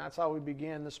ways. And that's how we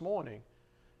began this morning.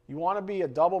 You want to be a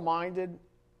double-minded,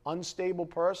 unstable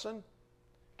person?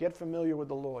 Get familiar with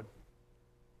the Lord.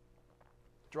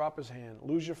 Drop his hand.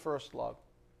 Lose your first love.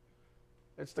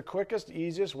 It's the quickest,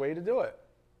 easiest way to do it.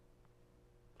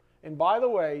 And by the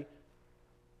way,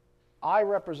 I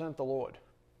represent the Lord.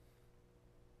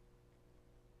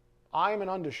 I am an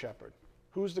under-shepherd.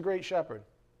 Who's the great shepherd?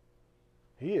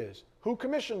 He is. Who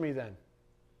commissioned me then?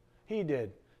 He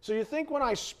did. So you think when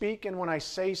I speak and when I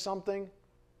say something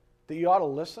that you ought to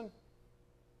listen?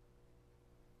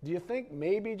 Do you think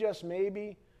maybe, just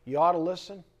maybe, you ought to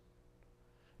listen?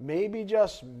 Maybe,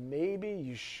 just maybe,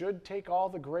 you should take all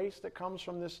the grace that comes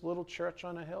from this little church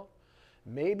on a hill?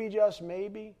 Maybe, just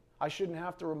maybe, I shouldn't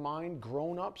have to remind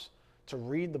grown-ups to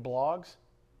read the blogs?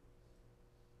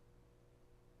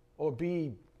 Or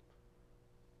be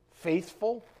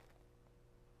faithful?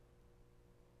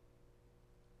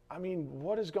 I mean,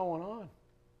 what is going on?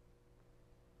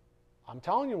 I'm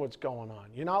telling you what's going on.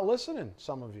 You're not listening,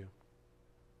 some of you.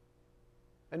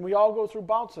 And we all go through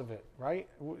bouts of it, right?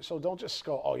 So don't just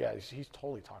go, oh yeah, he's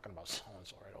totally talking about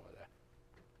so-and-so right over there.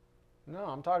 No,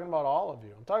 I'm talking about all of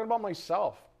you. I'm talking about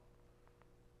myself.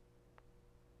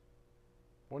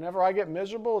 Whenever I get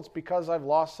miserable, it's because I've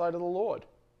lost sight of the Lord.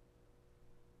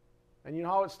 And you know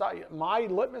how it starts? My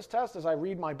litmus test is I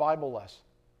read my Bible less.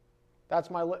 That's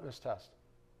my litmus test.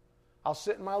 I'll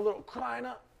sit in my little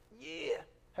recliner,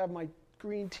 have my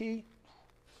green tea.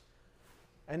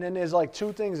 And then there's like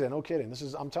two things there, no kidding.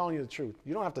 I'm telling you the truth.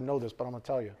 You don't have to know this, but I'm going to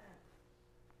tell you.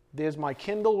 There's my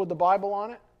Kindle with the Bible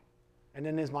on it, and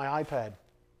then there's my iPad.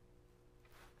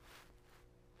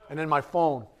 And then my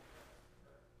phone.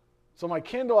 So my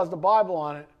Kindle has the Bible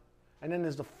on it, and then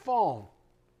there's the phone,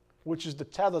 which is the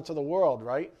tether to the world,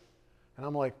 right? And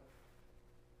I'm like,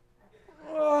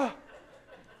 ugh.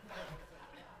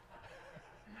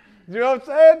 You know what I'm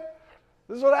saying?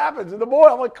 This is what happens. In the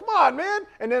morning, I'm like, come on, man.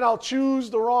 And then I'll choose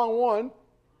the wrong one.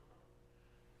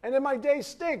 And then my day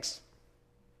stinks.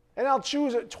 And I'll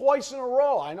choose it twice in a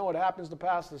row. I know it happens to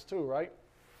pastors too, right?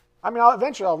 I mean,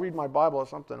 eventually I'll read my Bible or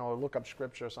something, or look up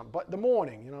scripture or something. But the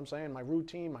morning, you know what I'm saying? My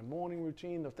routine, my morning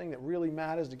routine, the thing that really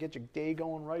matters to get your day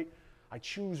going right, I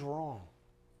choose wrong.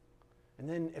 And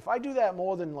then if I do that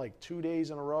more than like 2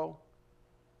 days in a row,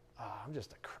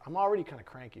 I'm already kind of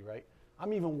cranky, right?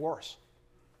 I'm even worse.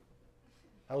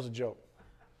 That was a joke.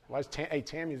 Hey,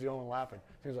 Tammy's the only one laughing.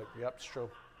 He's like, yep, it's true.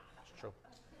 It's true.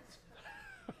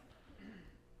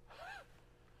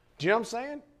 Do you know what I'm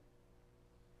saying?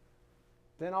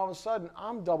 Then all of a sudden,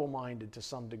 I'm double-minded to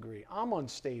some degree. I'm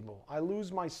unstable. I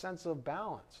lose my sense of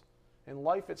balance. And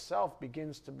life itself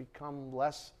begins to become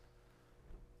less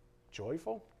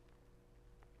joyful.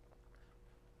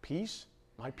 Peace.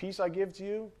 My peace I give to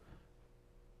you.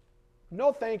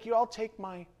 No, thank you. I'll take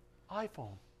my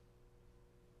iPhone.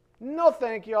 No,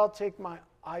 thank you. I'll take my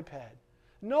iPad.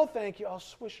 No, thank you. I'll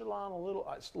swish along a little.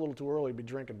 It's a little too early to be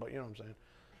drinking, but you know what I'm saying.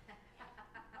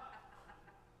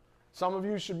 Some of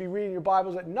you should be reading your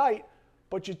Bibles at night,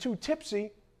 but you're too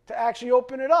tipsy to actually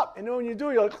open it up. And then when you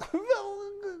do, you're like,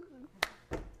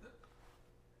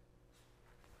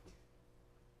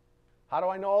 how do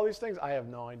I know all these things? I have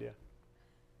no idea.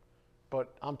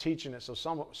 But I'm teaching it, so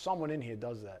someone in here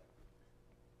does that.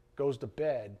 Goes to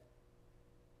bed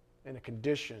in a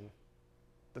condition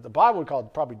that the Bible would call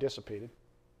probably dissipated.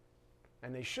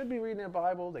 And they should be reading their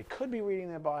Bible. They could be reading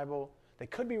their Bible. They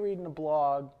could be reading a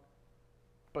blog.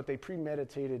 But they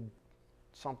premeditated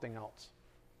something else.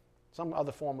 Some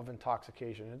other form of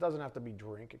intoxication. It doesn't have to be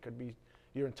drink. It could be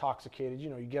you're intoxicated. You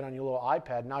know, you get on your little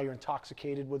iPad. Now you're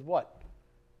intoxicated with what?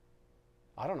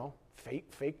 I don't know.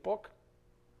 Fake book?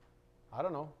 I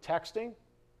don't know. Texting?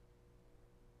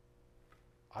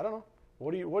 I don't know.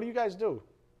 What do you guys do?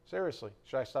 Seriously.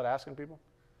 Should I start asking people?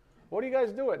 What do you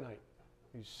guys do at night?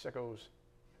 You sickos.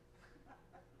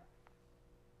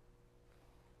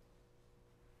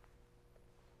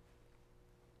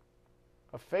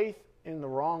 A faith in the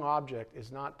wrong object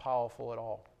is not powerful at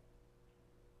all.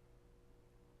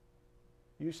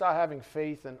 You start having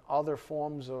faith in other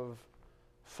forms of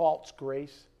false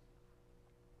grace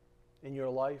in your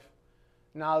life.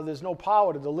 Now, there's no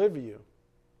power to deliver you.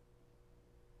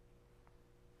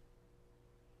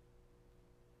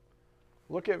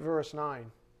 Look at verse 9.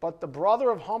 But the brother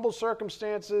of humble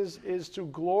circumstances is to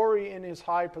glory in his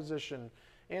high position,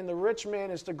 and the rich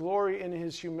man is to glory in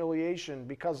his humiliation,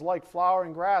 because like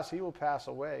flowering grass he will pass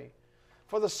away.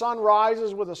 For the sun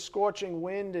rises with a scorching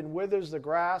wind and withers the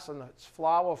grass, and its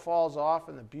flower falls off,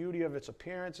 and the beauty of its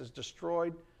appearance is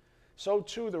destroyed. So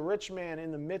too the rich man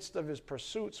in the midst of his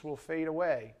pursuits will fade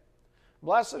away.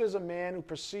 Blessed is a man who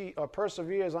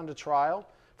perseveres under trial,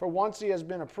 for once he has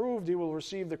been approved, he will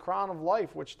receive the crown of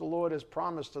life which the Lord has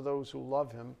promised to those who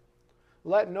love him.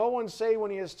 Let no one say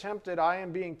when he is tempted, I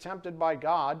am being tempted by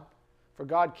God, for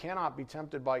God cannot be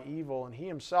tempted by evil, and he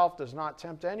himself does not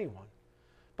tempt anyone.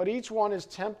 But each one is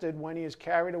tempted when he is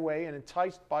carried away and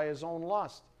enticed by his own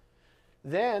lust.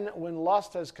 Then, when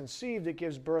lust has conceived, it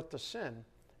gives birth to sin.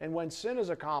 And when sin is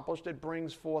accomplished, it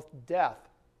brings forth death.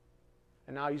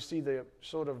 And now you see the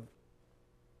sort of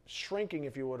shrinking,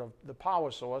 if you would, of the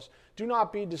power source. Do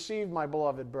not be deceived, my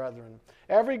beloved brethren.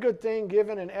 Every good thing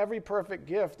given and every perfect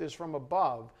gift is from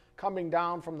above, coming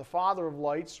down from the Father of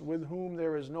lights, with whom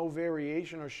there is no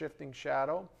variation or shifting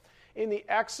shadow. In the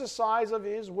exercise of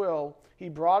his will, he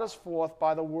brought us forth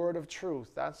by the word of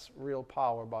truth. That's real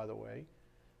power, by the way.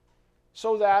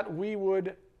 So that we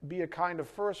would be a kind of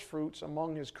first fruits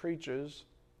among his creatures.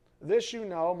 This you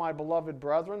know, my beloved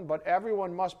brethren, but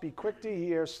everyone must be quick to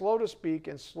hear, slow to speak,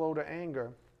 and slow to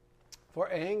anger. For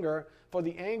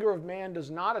the anger of man does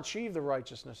not achieve the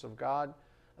righteousness of God.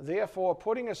 Therefore,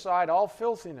 putting aside all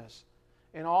filthiness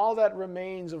and all that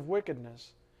remains of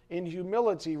wickedness, in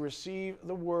humility receive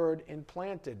the word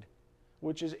implanted,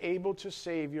 which is able to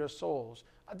save your souls.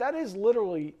 That is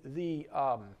literally the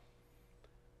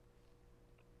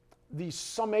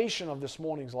summation of this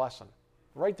morning's lesson.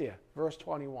 Right there, verse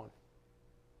 21.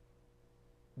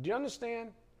 Do you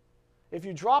understand? If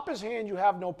you drop his hand, you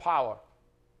have no power.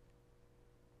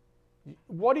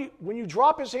 When you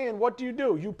drop his hand, what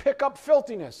do? You pick up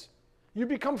filthiness. You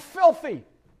become filthy.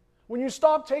 When you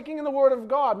stop taking in the Word of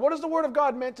God, what is the Word of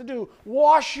God meant to do?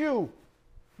 Wash you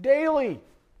daily.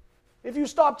 If you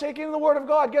stop taking in the Word of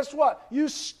God, guess what? You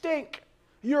stink.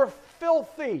 You're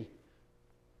filthy.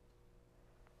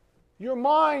 Your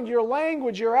mind, your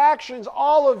language, your actions,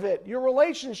 all of it, your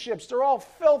relationships, they're all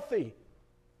filthy.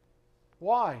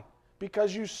 Why?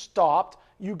 Because you stopped,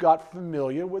 you got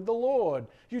familiar with the Lord.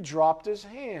 You dropped his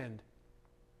hand.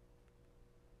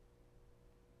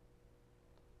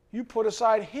 You put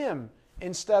aside him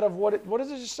instead of what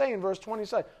does it say in verse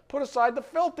 27? Put aside the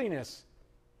filthiness.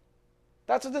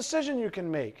 That's a decision you can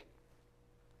make.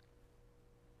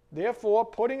 Therefore,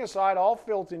 putting aside all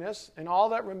filthiness and all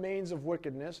that remains of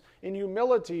wickedness, in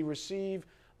humility receive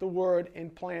the word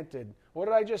implanted. What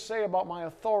did I just say about my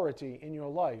authority in your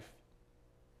life?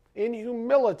 In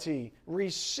humility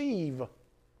receive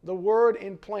the word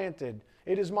implanted.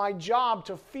 It is my job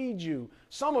to feed you.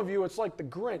 Some of you, it's like the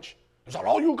Grinch. Is that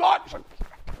all you got? It's like,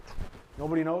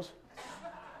 nobody knows?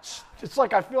 It's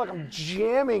like I feel like I'm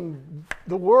jamming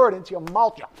the word into your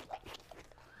mouth.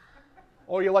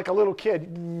 Or you're like a little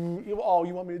kid. Oh,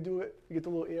 you want me to do it? You get the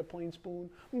little airplane spoon.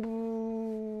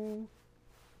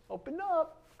 Open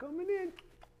up. Coming in.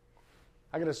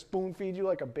 I got to spoon feed you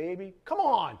like a baby. Come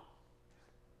on.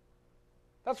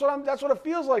 That's what it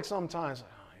feels like sometimes.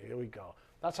 Oh, here we go.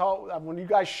 That's how, when you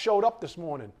guys showed up this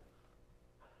morning,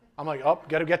 I'm like, oh,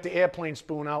 got to get the airplane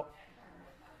spoon out.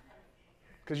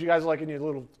 Because you guys are like in your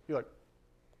little, you're like,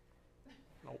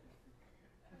 nope.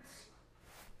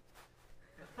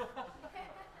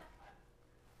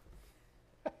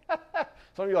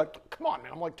 Some of you are like, come on,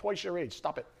 man, I'm like twice your age.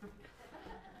 Stop it.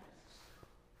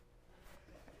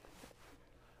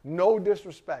 No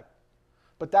disrespect.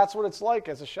 But that's what it's like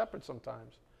as a shepherd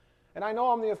sometimes. And I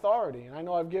know I'm the authority, and I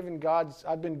know I've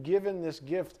been given this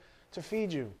gift to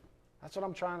feed you. That's what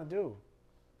I'm trying to do.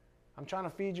 I'm trying to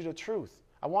feed you the truth.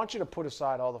 I want you to put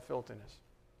aside all the filthiness.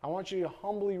 I want you to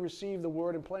humbly receive the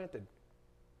word implanted.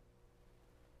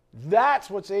 That's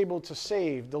what's able to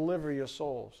save, deliver your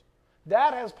souls.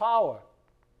 That has power.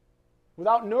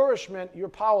 Without nourishment, you're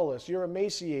powerless. You're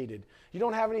emaciated. You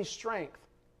don't have any strength.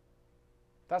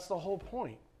 That's the whole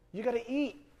point. You got to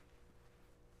eat.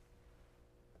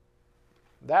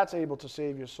 That's able to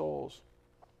save your souls.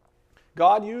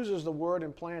 God uses the word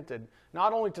implanted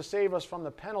not only to save us from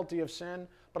the penalty of sin,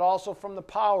 but also from the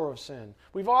power of sin.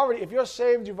 If you're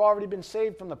saved, you've already been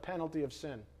saved from the penalty of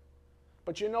sin.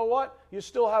 But you know what? You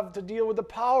still have to deal with the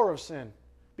power of sin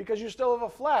because you still have a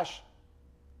flesh.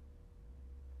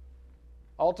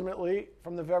 Ultimately,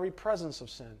 from the very presence of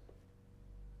sin.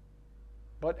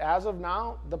 But as of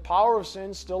now, the power of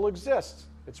sin still exists.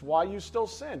 It's why you still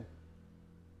sin.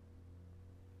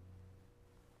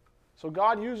 So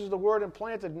God uses the word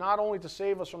implanted not only to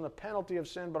save us from the penalty of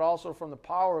sin, but also from the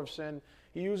power of sin.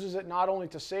 He uses it not only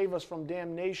to save us from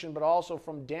damnation, but also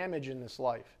from damage in this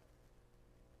life.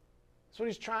 That's what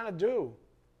he's trying to do.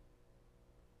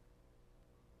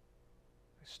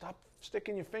 Stop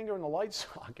sticking your finger in the light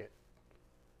socket.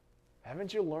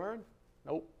 Haven't you learned?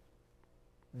 Nope.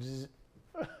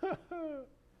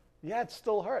 Yeah, it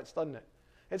still hurts, doesn't it?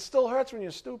 It still hurts when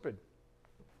you're stupid.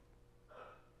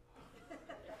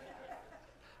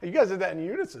 You guys did that in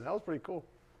unison. That was pretty cool.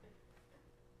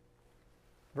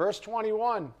 Verse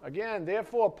 21, again,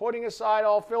 therefore, putting aside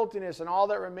all filthiness and all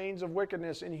that remains of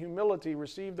wickedness, in humility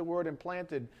receive the word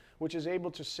implanted, which is able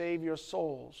to save your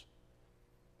souls.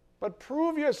 But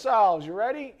prove yourselves. You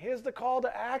ready? Here's the call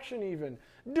to action even.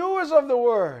 Doers of the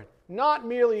word, not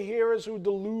merely hearers who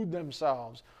delude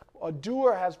themselves. A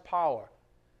doer has power.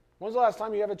 When's the last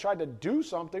time you ever tried to do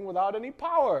something without any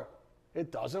power?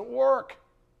 It doesn't work.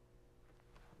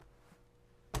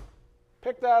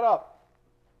 Pick that up.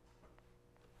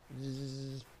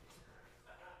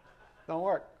 Don't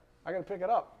work. I got to pick it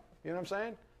up. You know what I'm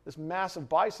saying? This massive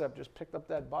bicep just picked up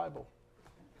that Bible.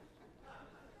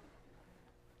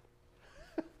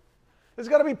 There's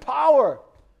got to be power.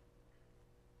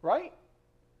 Right?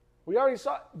 We already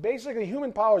saw, basically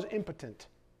human power is impotent.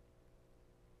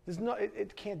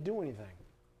 It can't do anything.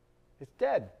 It's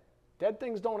dead. Dead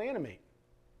things don't animate.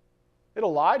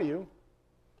 It'll lie to you,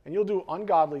 and you'll do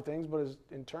ungodly things, but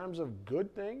in terms of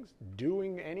good things,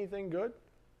 doing anything good,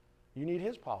 you need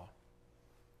his power.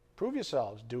 Prove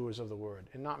yourselves doers of the word,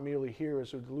 and not merely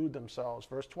hearers who delude themselves.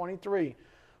 Verse 23,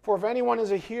 for if anyone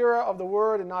is a hearer of the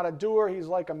word and not a doer, he's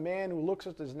like a man who looks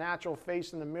at his natural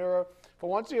face in the mirror. For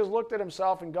once he has looked at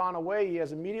himself and gone away, he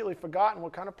has immediately forgotten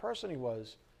what kind of person he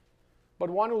was. But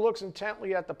one who looks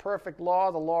intently at the perfect law,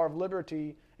 the law of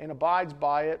liberty, and abides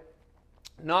by it,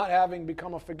 not having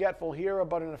become a forgetful hearer,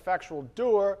 but an effectual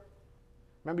doer.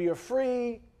 Remember, you're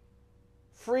free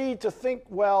to think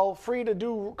well, free to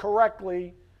do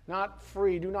correctly, not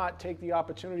free. Do not take the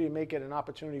opportunity to make it an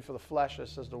opportunity for the flesh, as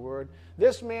says the word.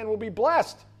 This man will be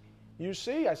blessed. You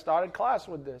see, I started class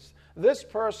with this. This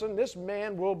person, this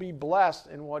man will be blessed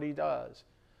in what he does.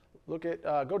 Look at,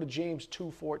 go to James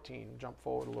 2:14. Jump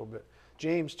forward a little bit.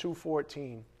 James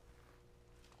 2:14.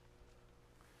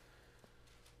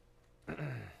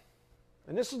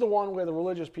 And this is the one where the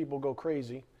religious people go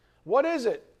crazy. What is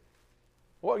it?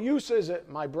 What use is it,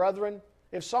 my brethren,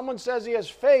 if someone says he has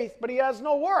faith, but he has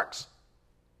no works?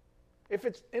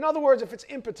 In other words, if it's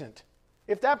impotent.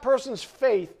 If that person's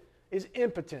faith is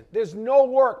impotent. There's no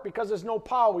work because there's no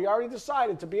power. We already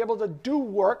decided to be able to do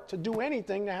work, to do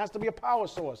anything, there has to be a power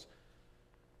source.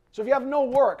 So if you have no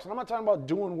works, and I'm not talking about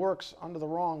doing works under the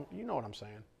wrong, you know what I'm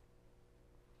saying.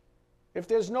 If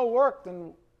there's no work,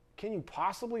 then can you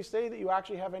possibly say that you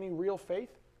actually have any real faith?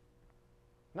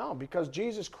 No, because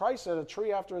Jesus Christ said a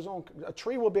tree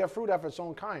will bear fruit after its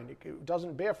own kind. It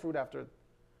doesn't bear fruit after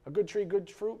a good tree, good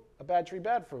fruit, a bad tree,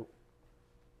 bad fruit.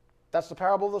 That's the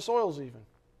parable of the soils even.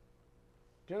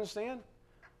 Do you understand?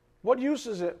 What use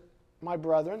is it, my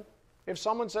brethren, if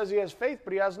someone says he has faith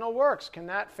but he has no works? Can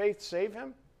that faith save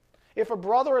him? If a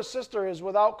brother or sister is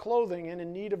without clothing and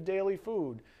in need of daily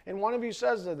food, and one of you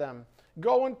says to them,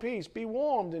 go in peace, be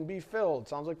warmed and be filled.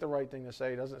 Sounds like the right thing to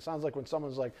say, doesn't it? Sounds like when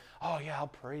someone's like, oh yeah, I'll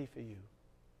pray for you.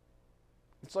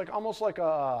 It's like almost like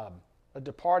a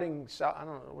departing, I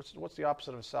don't know, what's the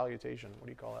opposite of a salutation? What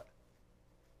do you call that?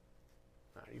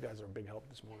 You guys are a big help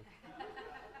this morning.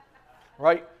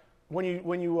 Right? When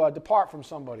you depart from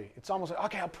somebody, it's almost like,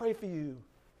 okay, I'll pray for you.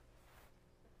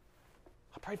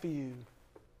 I'll pray for you.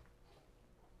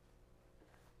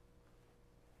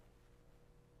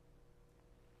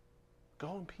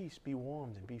 Go in peace, be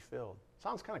warmed, and be filled.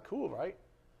 Sounds kind of cool, right?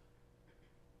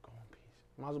 Go in peace.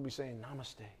 Might as well be saying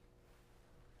namaste.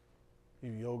 You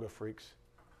yoga freaks.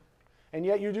 And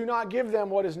yet you do not give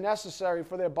them what is necessary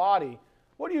for their body.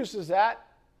 What use is that?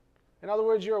 In other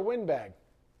words, you're a windbag.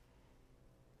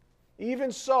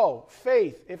 Even so,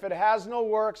 faith, if it has no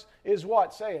works, is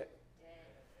what? Say it.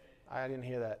 Dead. I didn't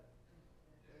hear that.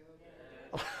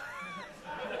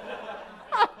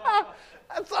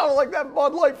 That sounded like that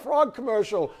Bud Light Frog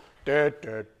commercial.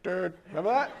 Remember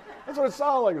that? That's what it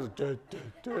sounded like. It was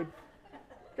You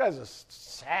guys are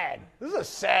sad. This is a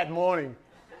sad morning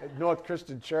at North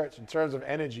Christian Church in terms of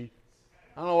energy.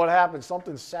 I don't know what happened.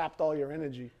 Something sapped all your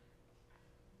energy.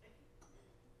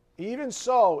 Even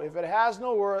so, if it has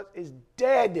no worth, is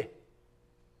dead.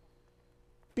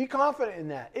 Be confident in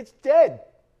that. It's dead.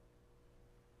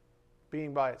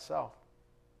 Being by itself.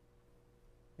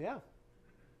 Yeah.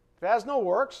 If it has no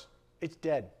works, it's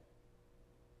dead.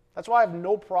 That's why I have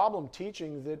no problem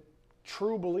teaching that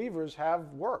true believers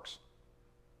have works.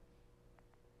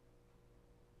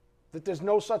 That there's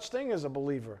no such thing as a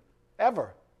believer,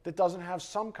 ever, that doesn't have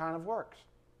some kind of works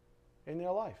in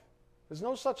their life. There's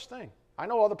no such thing. I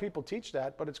know other people teach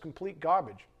that, but it's complete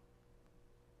garbage.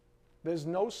 There's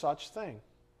no such thing.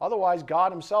 Otherwise,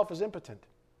 God himself is impotent.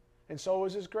 And so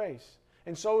is his grace.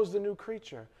 And so is the new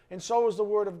creature. And so is the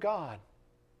Word of God.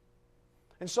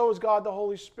 And so is God the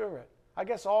Holy Spirit. I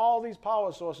guess all these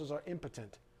power sources are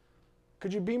impotent.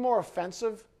 Could you be more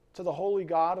offensive to the holy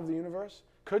God of the universe?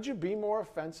 Could you be more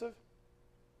offensive?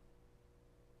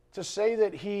 To say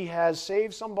that he has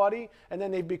saved somebody and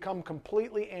then they become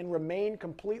completely and remain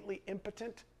completely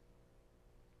impotent?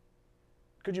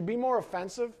 Could you be more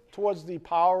offensive towards the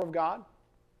power of God?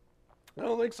 I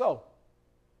don't think so.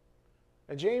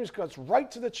 And James cuts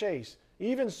right to the chase.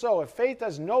 Even so, if faith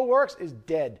has no works, is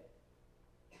dead.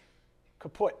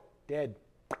 kaput, dead,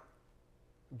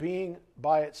 being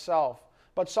by itself.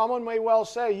 But someone may well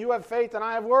say, you have faith and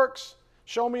I have works.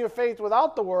 Show me your faith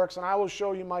without the works, and I will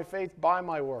show you my faith by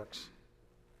my works.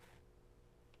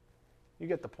 You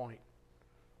get the point.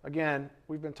 Again,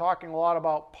 we've been talking a lot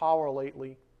about power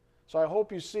lately, so I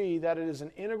hope you see that it is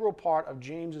an integral part of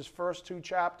James's first 2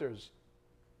 chapters.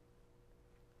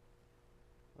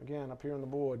 Again, up here on the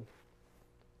board.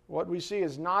 What we see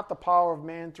is not the power of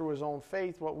man through his own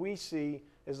faith. What we see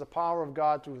is the power of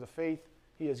God through the faith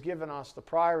he has given us. The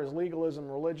prior is legalism,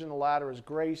 religion, the latter is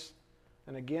grace.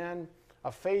 And again,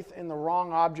 a faith in the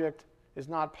wrong object is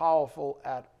not powerful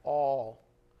at all.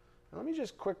 And let me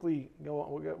just quickly go,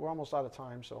 we're almost out of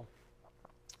time, so.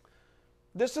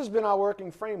 This has been our working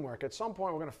framework. At some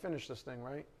point we're going to finish this thing,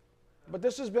 right? But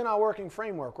this has been our working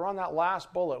framework. We're on that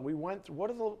last bullet. We went through, what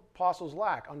do the apostles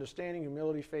lack? Understanding,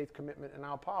 humility, faith, commitment, and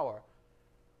our power.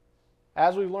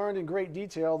 As we've learned in great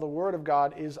detail, the Word of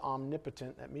God is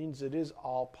omnipotent. That means it is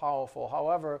all-powerful.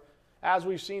 However, as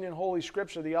we've seen in Holy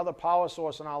Scripture, the other power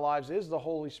source in our lives is the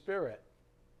Holy Spirit.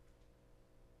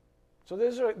 So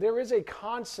there is a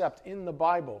concept in the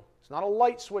Bible. It's not a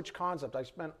light switch concept. I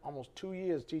spent almost 2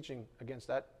 years teaching against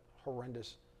that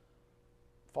horrendous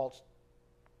false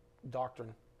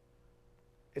doctrine.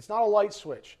 It's not a light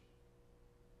switch.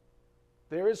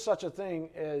 There is such a thing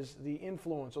as the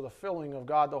influence or the filling of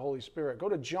God the Holy Spirit. Go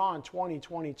to John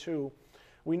 20:22.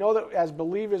 We know that as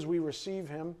believers we receive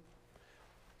Him.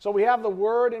 So we have the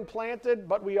Word implanted,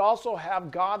 but we also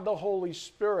have God the Holy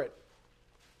Spirit.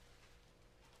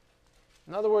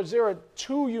 In other words, there are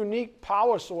 2 unique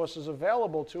power sources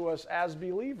available to us as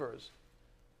believers.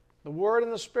 The Word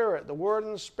and the Spirit. The Word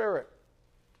and the Spirit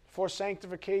for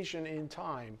sanctification in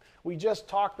time. We just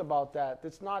talked about that.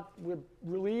 We're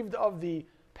relieved of the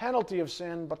penalty of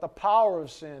sin, but the power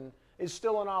of sin is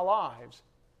still in our lives.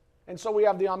 And so we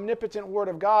have the omnipotent Word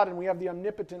of God and we have the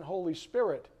omnipotent Holy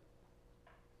Spirit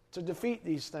to defeat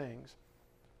these things.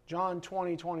 John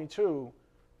 20:22.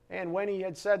 And when he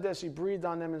had said this, he breathed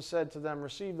on them and said to them,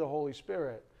 receive the Holy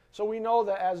Spirit. So we know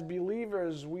that as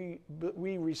believers, we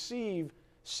receive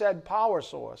said power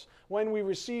source. When we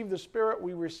receive the Spirit,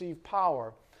 we receive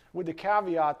power, with the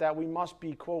caveat that we must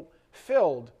be, quote,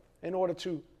 filled in order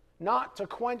to not to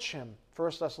quench him,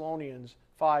 1 Thessalonians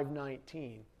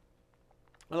 5:19.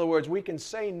 In other words, we can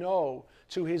say no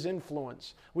to his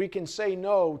influence. We can say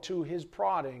no to his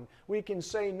prodding. We can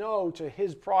say no to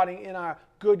his prodding in our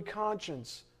good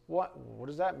conscience. What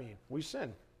does that mean? We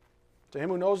sin. To him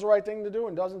who knows the right thing to do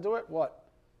and doesn't do it, what?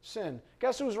 Sin.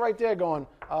 Guess who's right there going,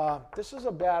 this is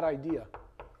a bad idea.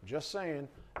 Just saying,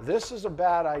 this is a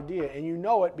bad idea. And you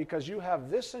know it because you have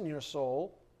this in your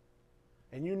soul,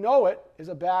 and you know it is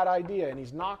a bad idea, and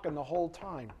he's knocking the whole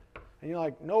time. And you're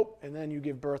like, nope, and then you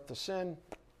give birth to sin.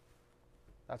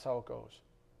 That's how it goes.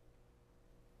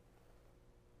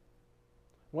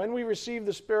 When we receive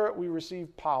the Spirit, we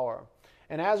receive power.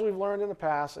 And as we've learned in the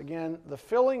past, again, the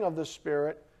filling of the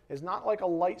Spirit is not like a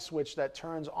light switch that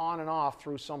turns on and off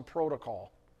through some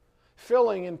protocol.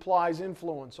 Filling implies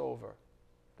influence over.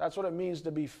 That's what it means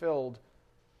to be filled.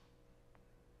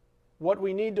 What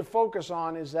we need to focus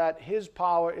on is that his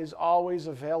power is always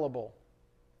available.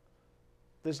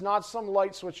 There's not some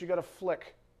light switch you got to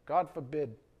flick. God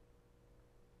forbid.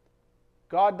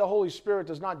 God, the Holy Spirit,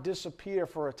 does not disappear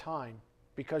for a time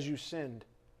because you sinned.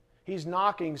 He's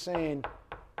knocking, saying,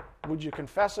 would you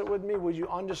confess it with me? Would you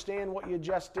understand what you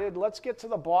just did? Let's get to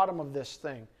the bottom of this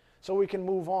thing so we can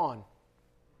move on.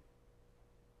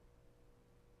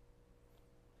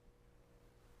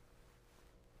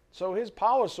 So his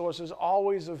power source is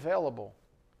always available.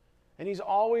 And he's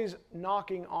always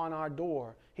knocking on our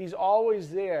door. He's always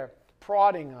there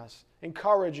prodding us,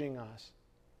 encouraging us,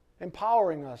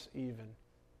 empowering us even.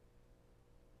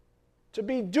 To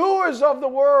be doers of the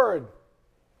word,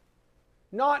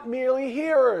 not merely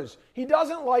hearers. He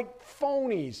doesn't like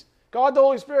phonies. God the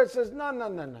Holy Spirit says, no.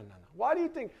 Why do you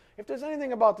think, if there's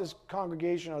anything about this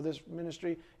congregation or this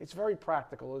ministry, it's very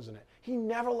practical, isn't it? He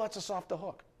never lets us off the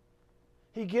hook.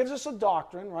 He gives us a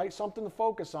doctrine, right, something to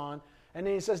focus on, and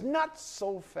then he says, not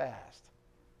so fast.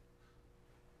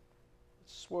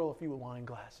 Let's swirl a few wine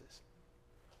glasses.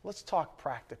 Let's talk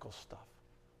practical stuff.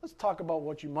 Let's talk about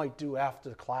what you might do after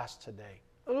the class today.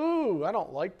 Ooh, I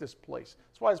don't like this place.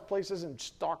 That's why this place isn't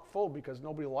stock full, because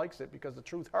nobody likes it, because the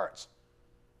truth hurts.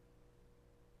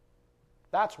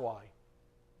 That's why.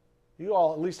 You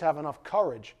all at least have enough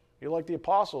courage. You're like the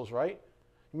apostles, right?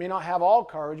 You may not have all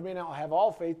courage, you may not have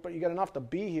all faith, but you got enough to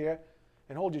be here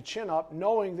and hold your chin up,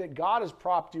 knowing that God has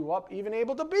propped you up, even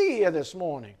able to be here this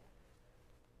morning.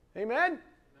 Amen?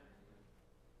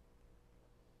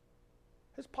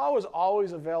 His power is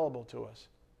always available to us.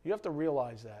 You have to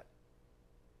realize that.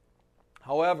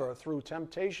 However, through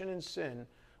temptation and sin,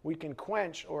 we can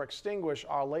quench or extinguish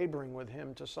our laboring with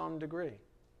Him to some degree.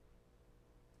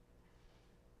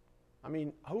 I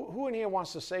mean, who in here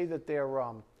wants to say that they're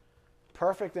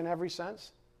perfect in every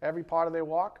sense, every part of their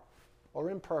walk,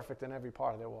 or imperfect in every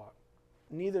part of their walk?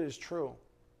 Neither is true.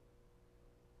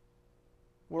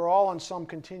 We're all on some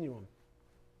continuum.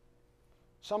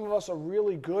 Some of us are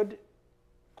really good,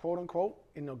 quote unquote,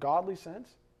 in the godly sense.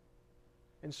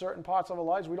 In certain parts of our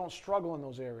lives, we don't struggle in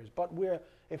those areas. But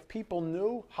if people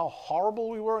knew how horrible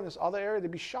we were in this other area,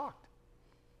 they'd be shocked.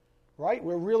 Right?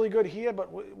 We're really good here,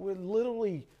 but we're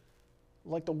literally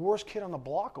like the worst kid on the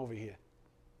block over here.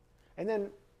 And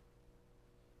then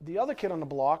the other kid on the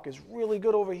block is really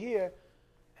good over here,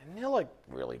 and they're like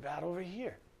really bad over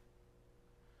here.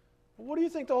 What do you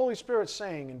think the Holy Spirit's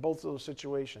saying in both of those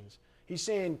situations? He's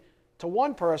saying to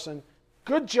one person,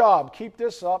 good job, keep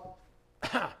this up.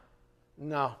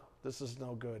 No, this is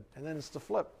no good. And then it's the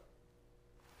flip.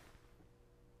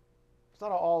 It's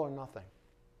not an all or nothing,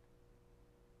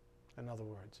 in other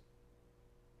words.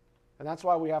 And that's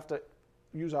why we have to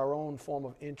use our own form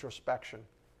of introspection.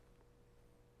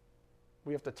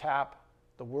 We have to tap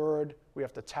the Word. We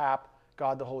have to tap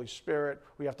God the Holy Spirit.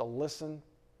 We have to listen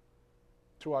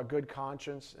to our good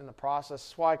conscience in the process.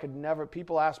 That's why I could never,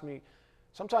 people ask me,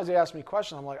 sometimes they ask me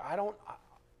questions, I'm like,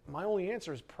 my only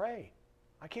answer is pray.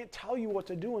 I can't tell you what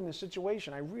to do in this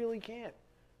situation. I really can't.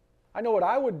 I know what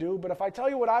I would do, but if I tell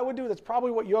you what I would do, that's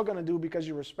probably what you're going to do because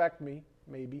you respect me,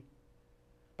 maybe.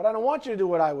 But I don't want you to do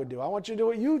what I would do. I want you to do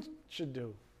what you should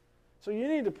do. So you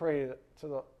need to pray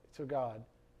to God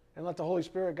and let the Holy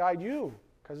Spirit guide you,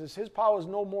 because His power is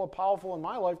no more powerful in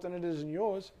my life than it is in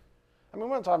yours. I mean,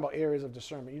 we're not talking about areas of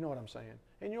discernment. You know what I'm saying.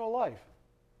 In your life.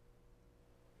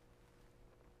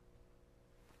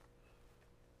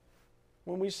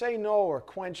 When we say no or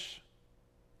quench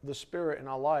the Spirit in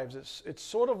our lives, it's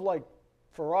sort of like,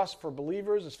 for us, for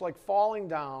believers, it's like falling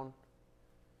down,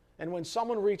 and when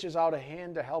someone reaches out a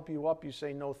hand to help you up, you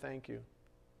say, no, thank you.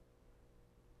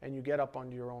 And you get up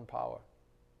under your own power,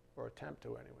 or attempt to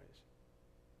anyways.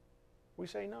 We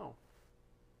say no.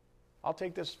 I'll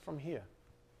take this from here.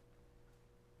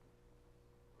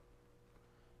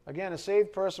 Again, a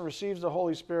saved person receives the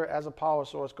Holy Spirit as a power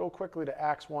source. Go quickly to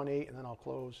Acts 1:8, and then I'll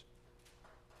close.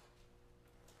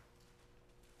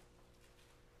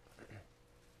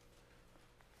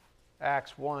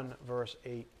 Acts 1, verse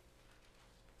 8.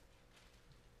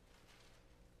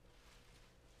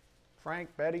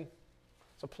 Frank, Betty,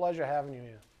 it's a pleasure having you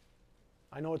here.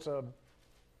 I know it's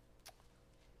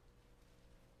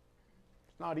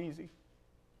not easy.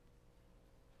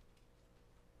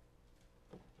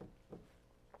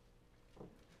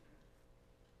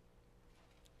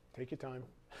 Take your time.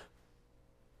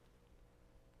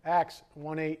 Acts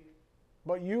 1:8.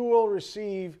 But you will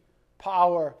receive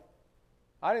power.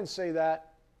 I didn't say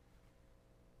that.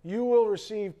 You will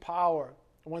receive power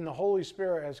when the Holy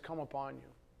Spirit has come upon you.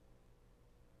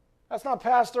 That's not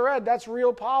Pastor Ed, that's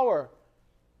real power.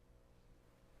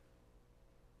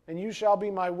 And you shall be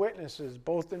my witnesses,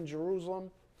 both in Jerusalem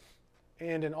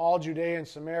and in all Judea and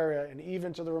Samaria, and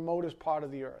even to the remotest part of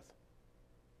the earth.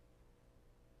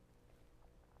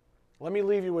 Let me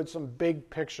leave you with some big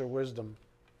picture wisdom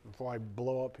before I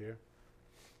blow up here.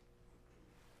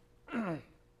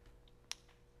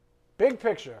 Big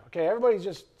picture. Okay, everybody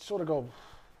just sort of go,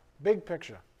 big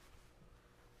picture.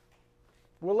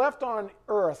 We're left on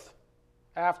earth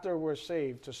after we're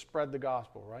saved to spread the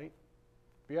gospel, right?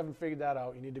 If you haven't figured that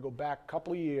out, you need to go back a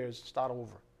couple of years, start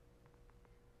over.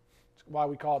 It's why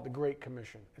we call it the Great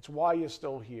Commission. It's why you're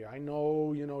still here. I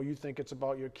know, you think it's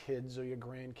about your kids or your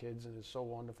grandkids, and it's so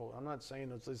wonderful. I'm not saying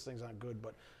that these things aren't good,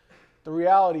 but the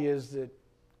reality is that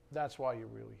that's why you're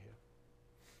really here.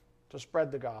 To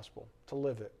spread the gospel, to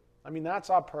live it. I mean, that's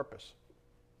our purpose.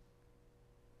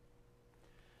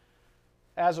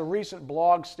 As a recent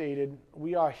blog stated,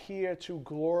 we are here to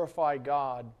glorify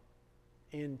God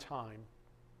in time.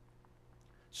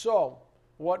 So,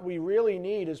 what we really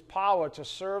need is power to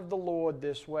serve the Lord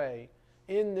this way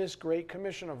in this great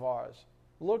commission of ours.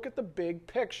 Look at the big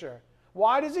picture.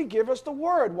 Why does He give us the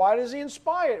Word? Why does He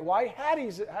inspire it? Why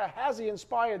has He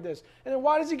inspired this? And then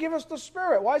why does He give us the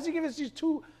Spirit? Why does He give us these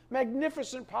two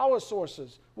magnificent power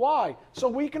sources? Why? So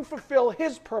we can fulfill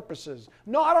His purposes,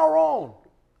 not our own.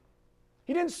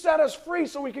 He didn't set us free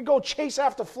so we could go chase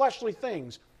after fleshly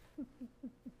things.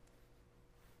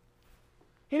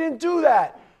 He didn't do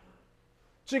that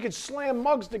so you could slam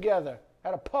mugs together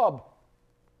at a pub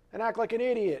and act like an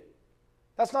idiot.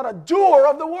 That's not a doer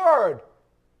of the Word.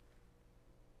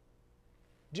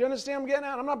 Do you understand what I'm getting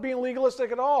at? I'm not being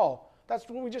legalistic at all. That's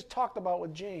what we just talked about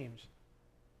with James.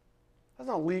 That's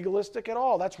not legalistic at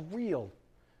all. That's real.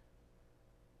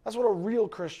 That's what a real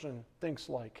Christian thinks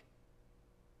like.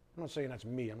 I'm not saying that's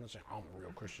me. I'm not saying I'm a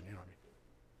real Christian. You know what I mean?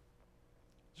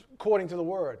 It's according to the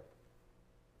Word.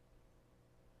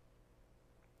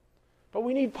 But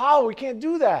we need power. We can't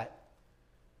do that.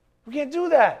 We can't do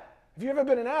that. If you've ever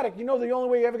been an addict, you know the only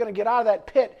way you're ever going to get out of that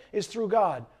pit is through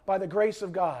God, by the grace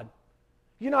of God.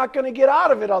 You're not going to get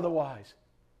out of it otherwise.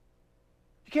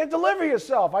 You can't deliver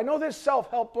yourself. I know there's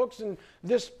self-help books and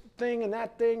this thing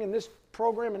and this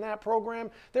program and that program.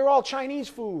 They're all Chinese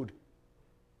food.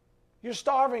 You're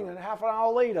starving and half an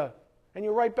hour later, and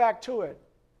you're right back to it.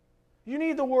 You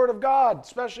need the Word of God,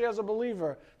 especially as a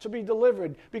believer, to be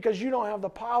delivered because you don't have the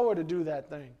power to do that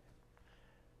thing.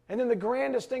 And then the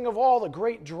grandest thing of all, the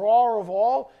great drawer of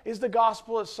all, is the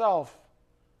gospel itself.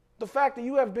 The fact that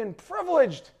you have been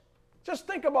privileged. Just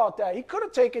think about that. He could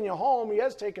have taken you home. He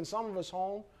has taken some of us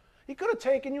home. He could have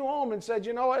taken you home and said,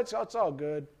 you know what, it's all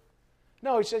good.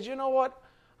 No, he says, you know what,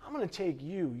 I'm going to take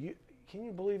you. Can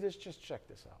you believe this? Just check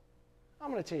this out.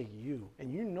 I'm going to take you,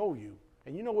 and you know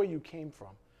where you came from.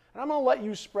 And I'm going to let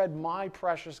you spread my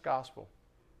precious gospel.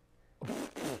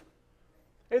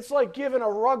 It's like giving a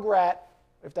rugrat,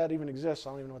 if that even exists,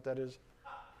 I don't even know what that is,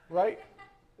 right?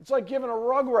 It's like giving a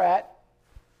rugrat,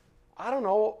 I don't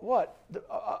know, what,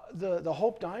 the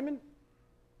Hope Diamond?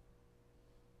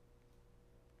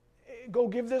 Go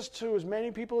give this to as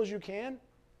many people as you can.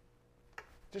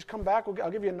 Just come back,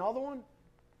 I'll give you another one.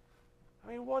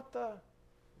 I mean, what the?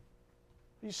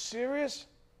 Are you serious?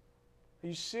 Are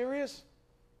you serious?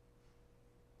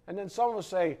 And then someone will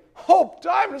say, Hope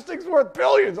Diamond, this thing's worth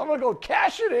billions. I'm going to go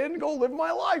cash it in and go live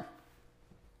my life.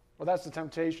 Well, that's the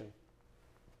temptation.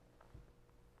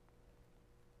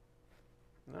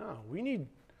 No, we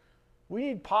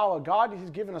need power. God has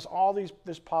given us all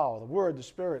this power, the Word, the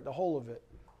Spirit, the whole of it,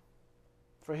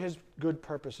 for His good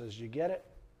purposes. You get it?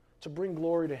 To bring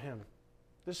glory to Him.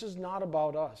 This is not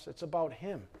about us. It's about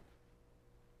Him.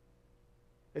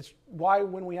 It's why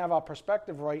when we have our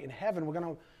perspective right in heaven, we're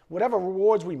going to, whatever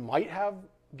rewards we might have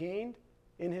gained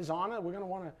in His honor, we're going to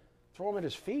want to throw them at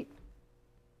His feet.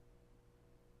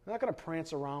 We're not going to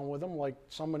prance around with them like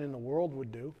someone in the world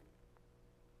would do.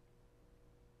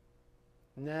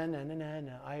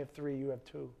 No. I have 3, you have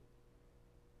 2.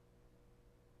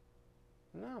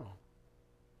 No.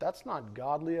 That's not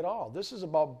godly at all. This is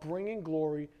about bringing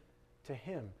glory to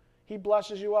Him. He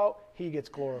blesses you out, He gets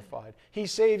glorified. He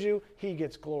saves you, He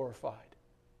gets glorified.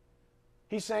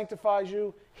 He sanctifies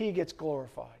you, He gets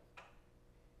glorified.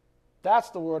 That's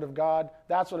the Word of God.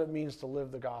 That's what it means to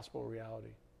live the gospel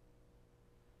reality.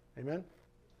 Amen?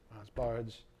 Let's bow our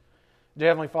heads. Dear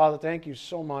Heavenly Father, thank you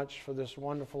so much for this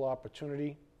wonderful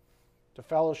opportunity to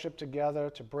fellowship together,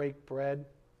 to break bread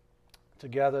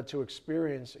together, to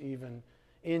experience even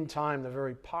in time the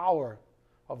very power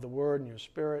of the Word and your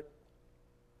Spirit.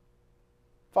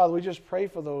 Father, we just pray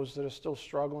for those that are still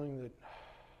struggling, that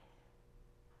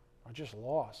are just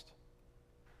lost.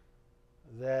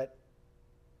 That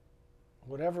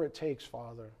whatever it takes,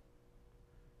 Father,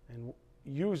 and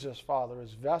use us, Father,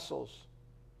 as vessels,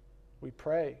 we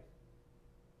pray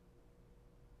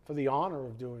for the honor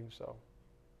of doing so,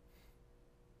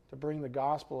 to bring the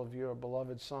gospel of your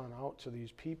beloved Son out to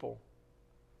these people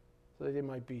so that they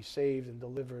might be saved and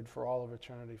delivered for all of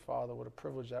eternity. Father, what a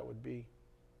privilege that would be.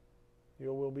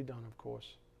 Your will be done, of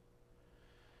course.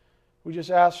 We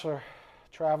just ask for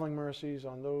traveling mercies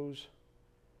on those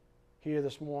here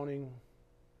this morning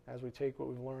as we take what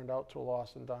we've learned out to a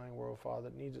lost and dying world, Father,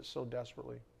 that needs it so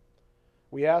desperately.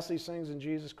 We ask these things in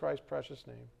Jesus Christ's precious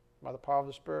name. By the power of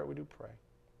the Spirit, we do pray.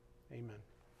 Amen.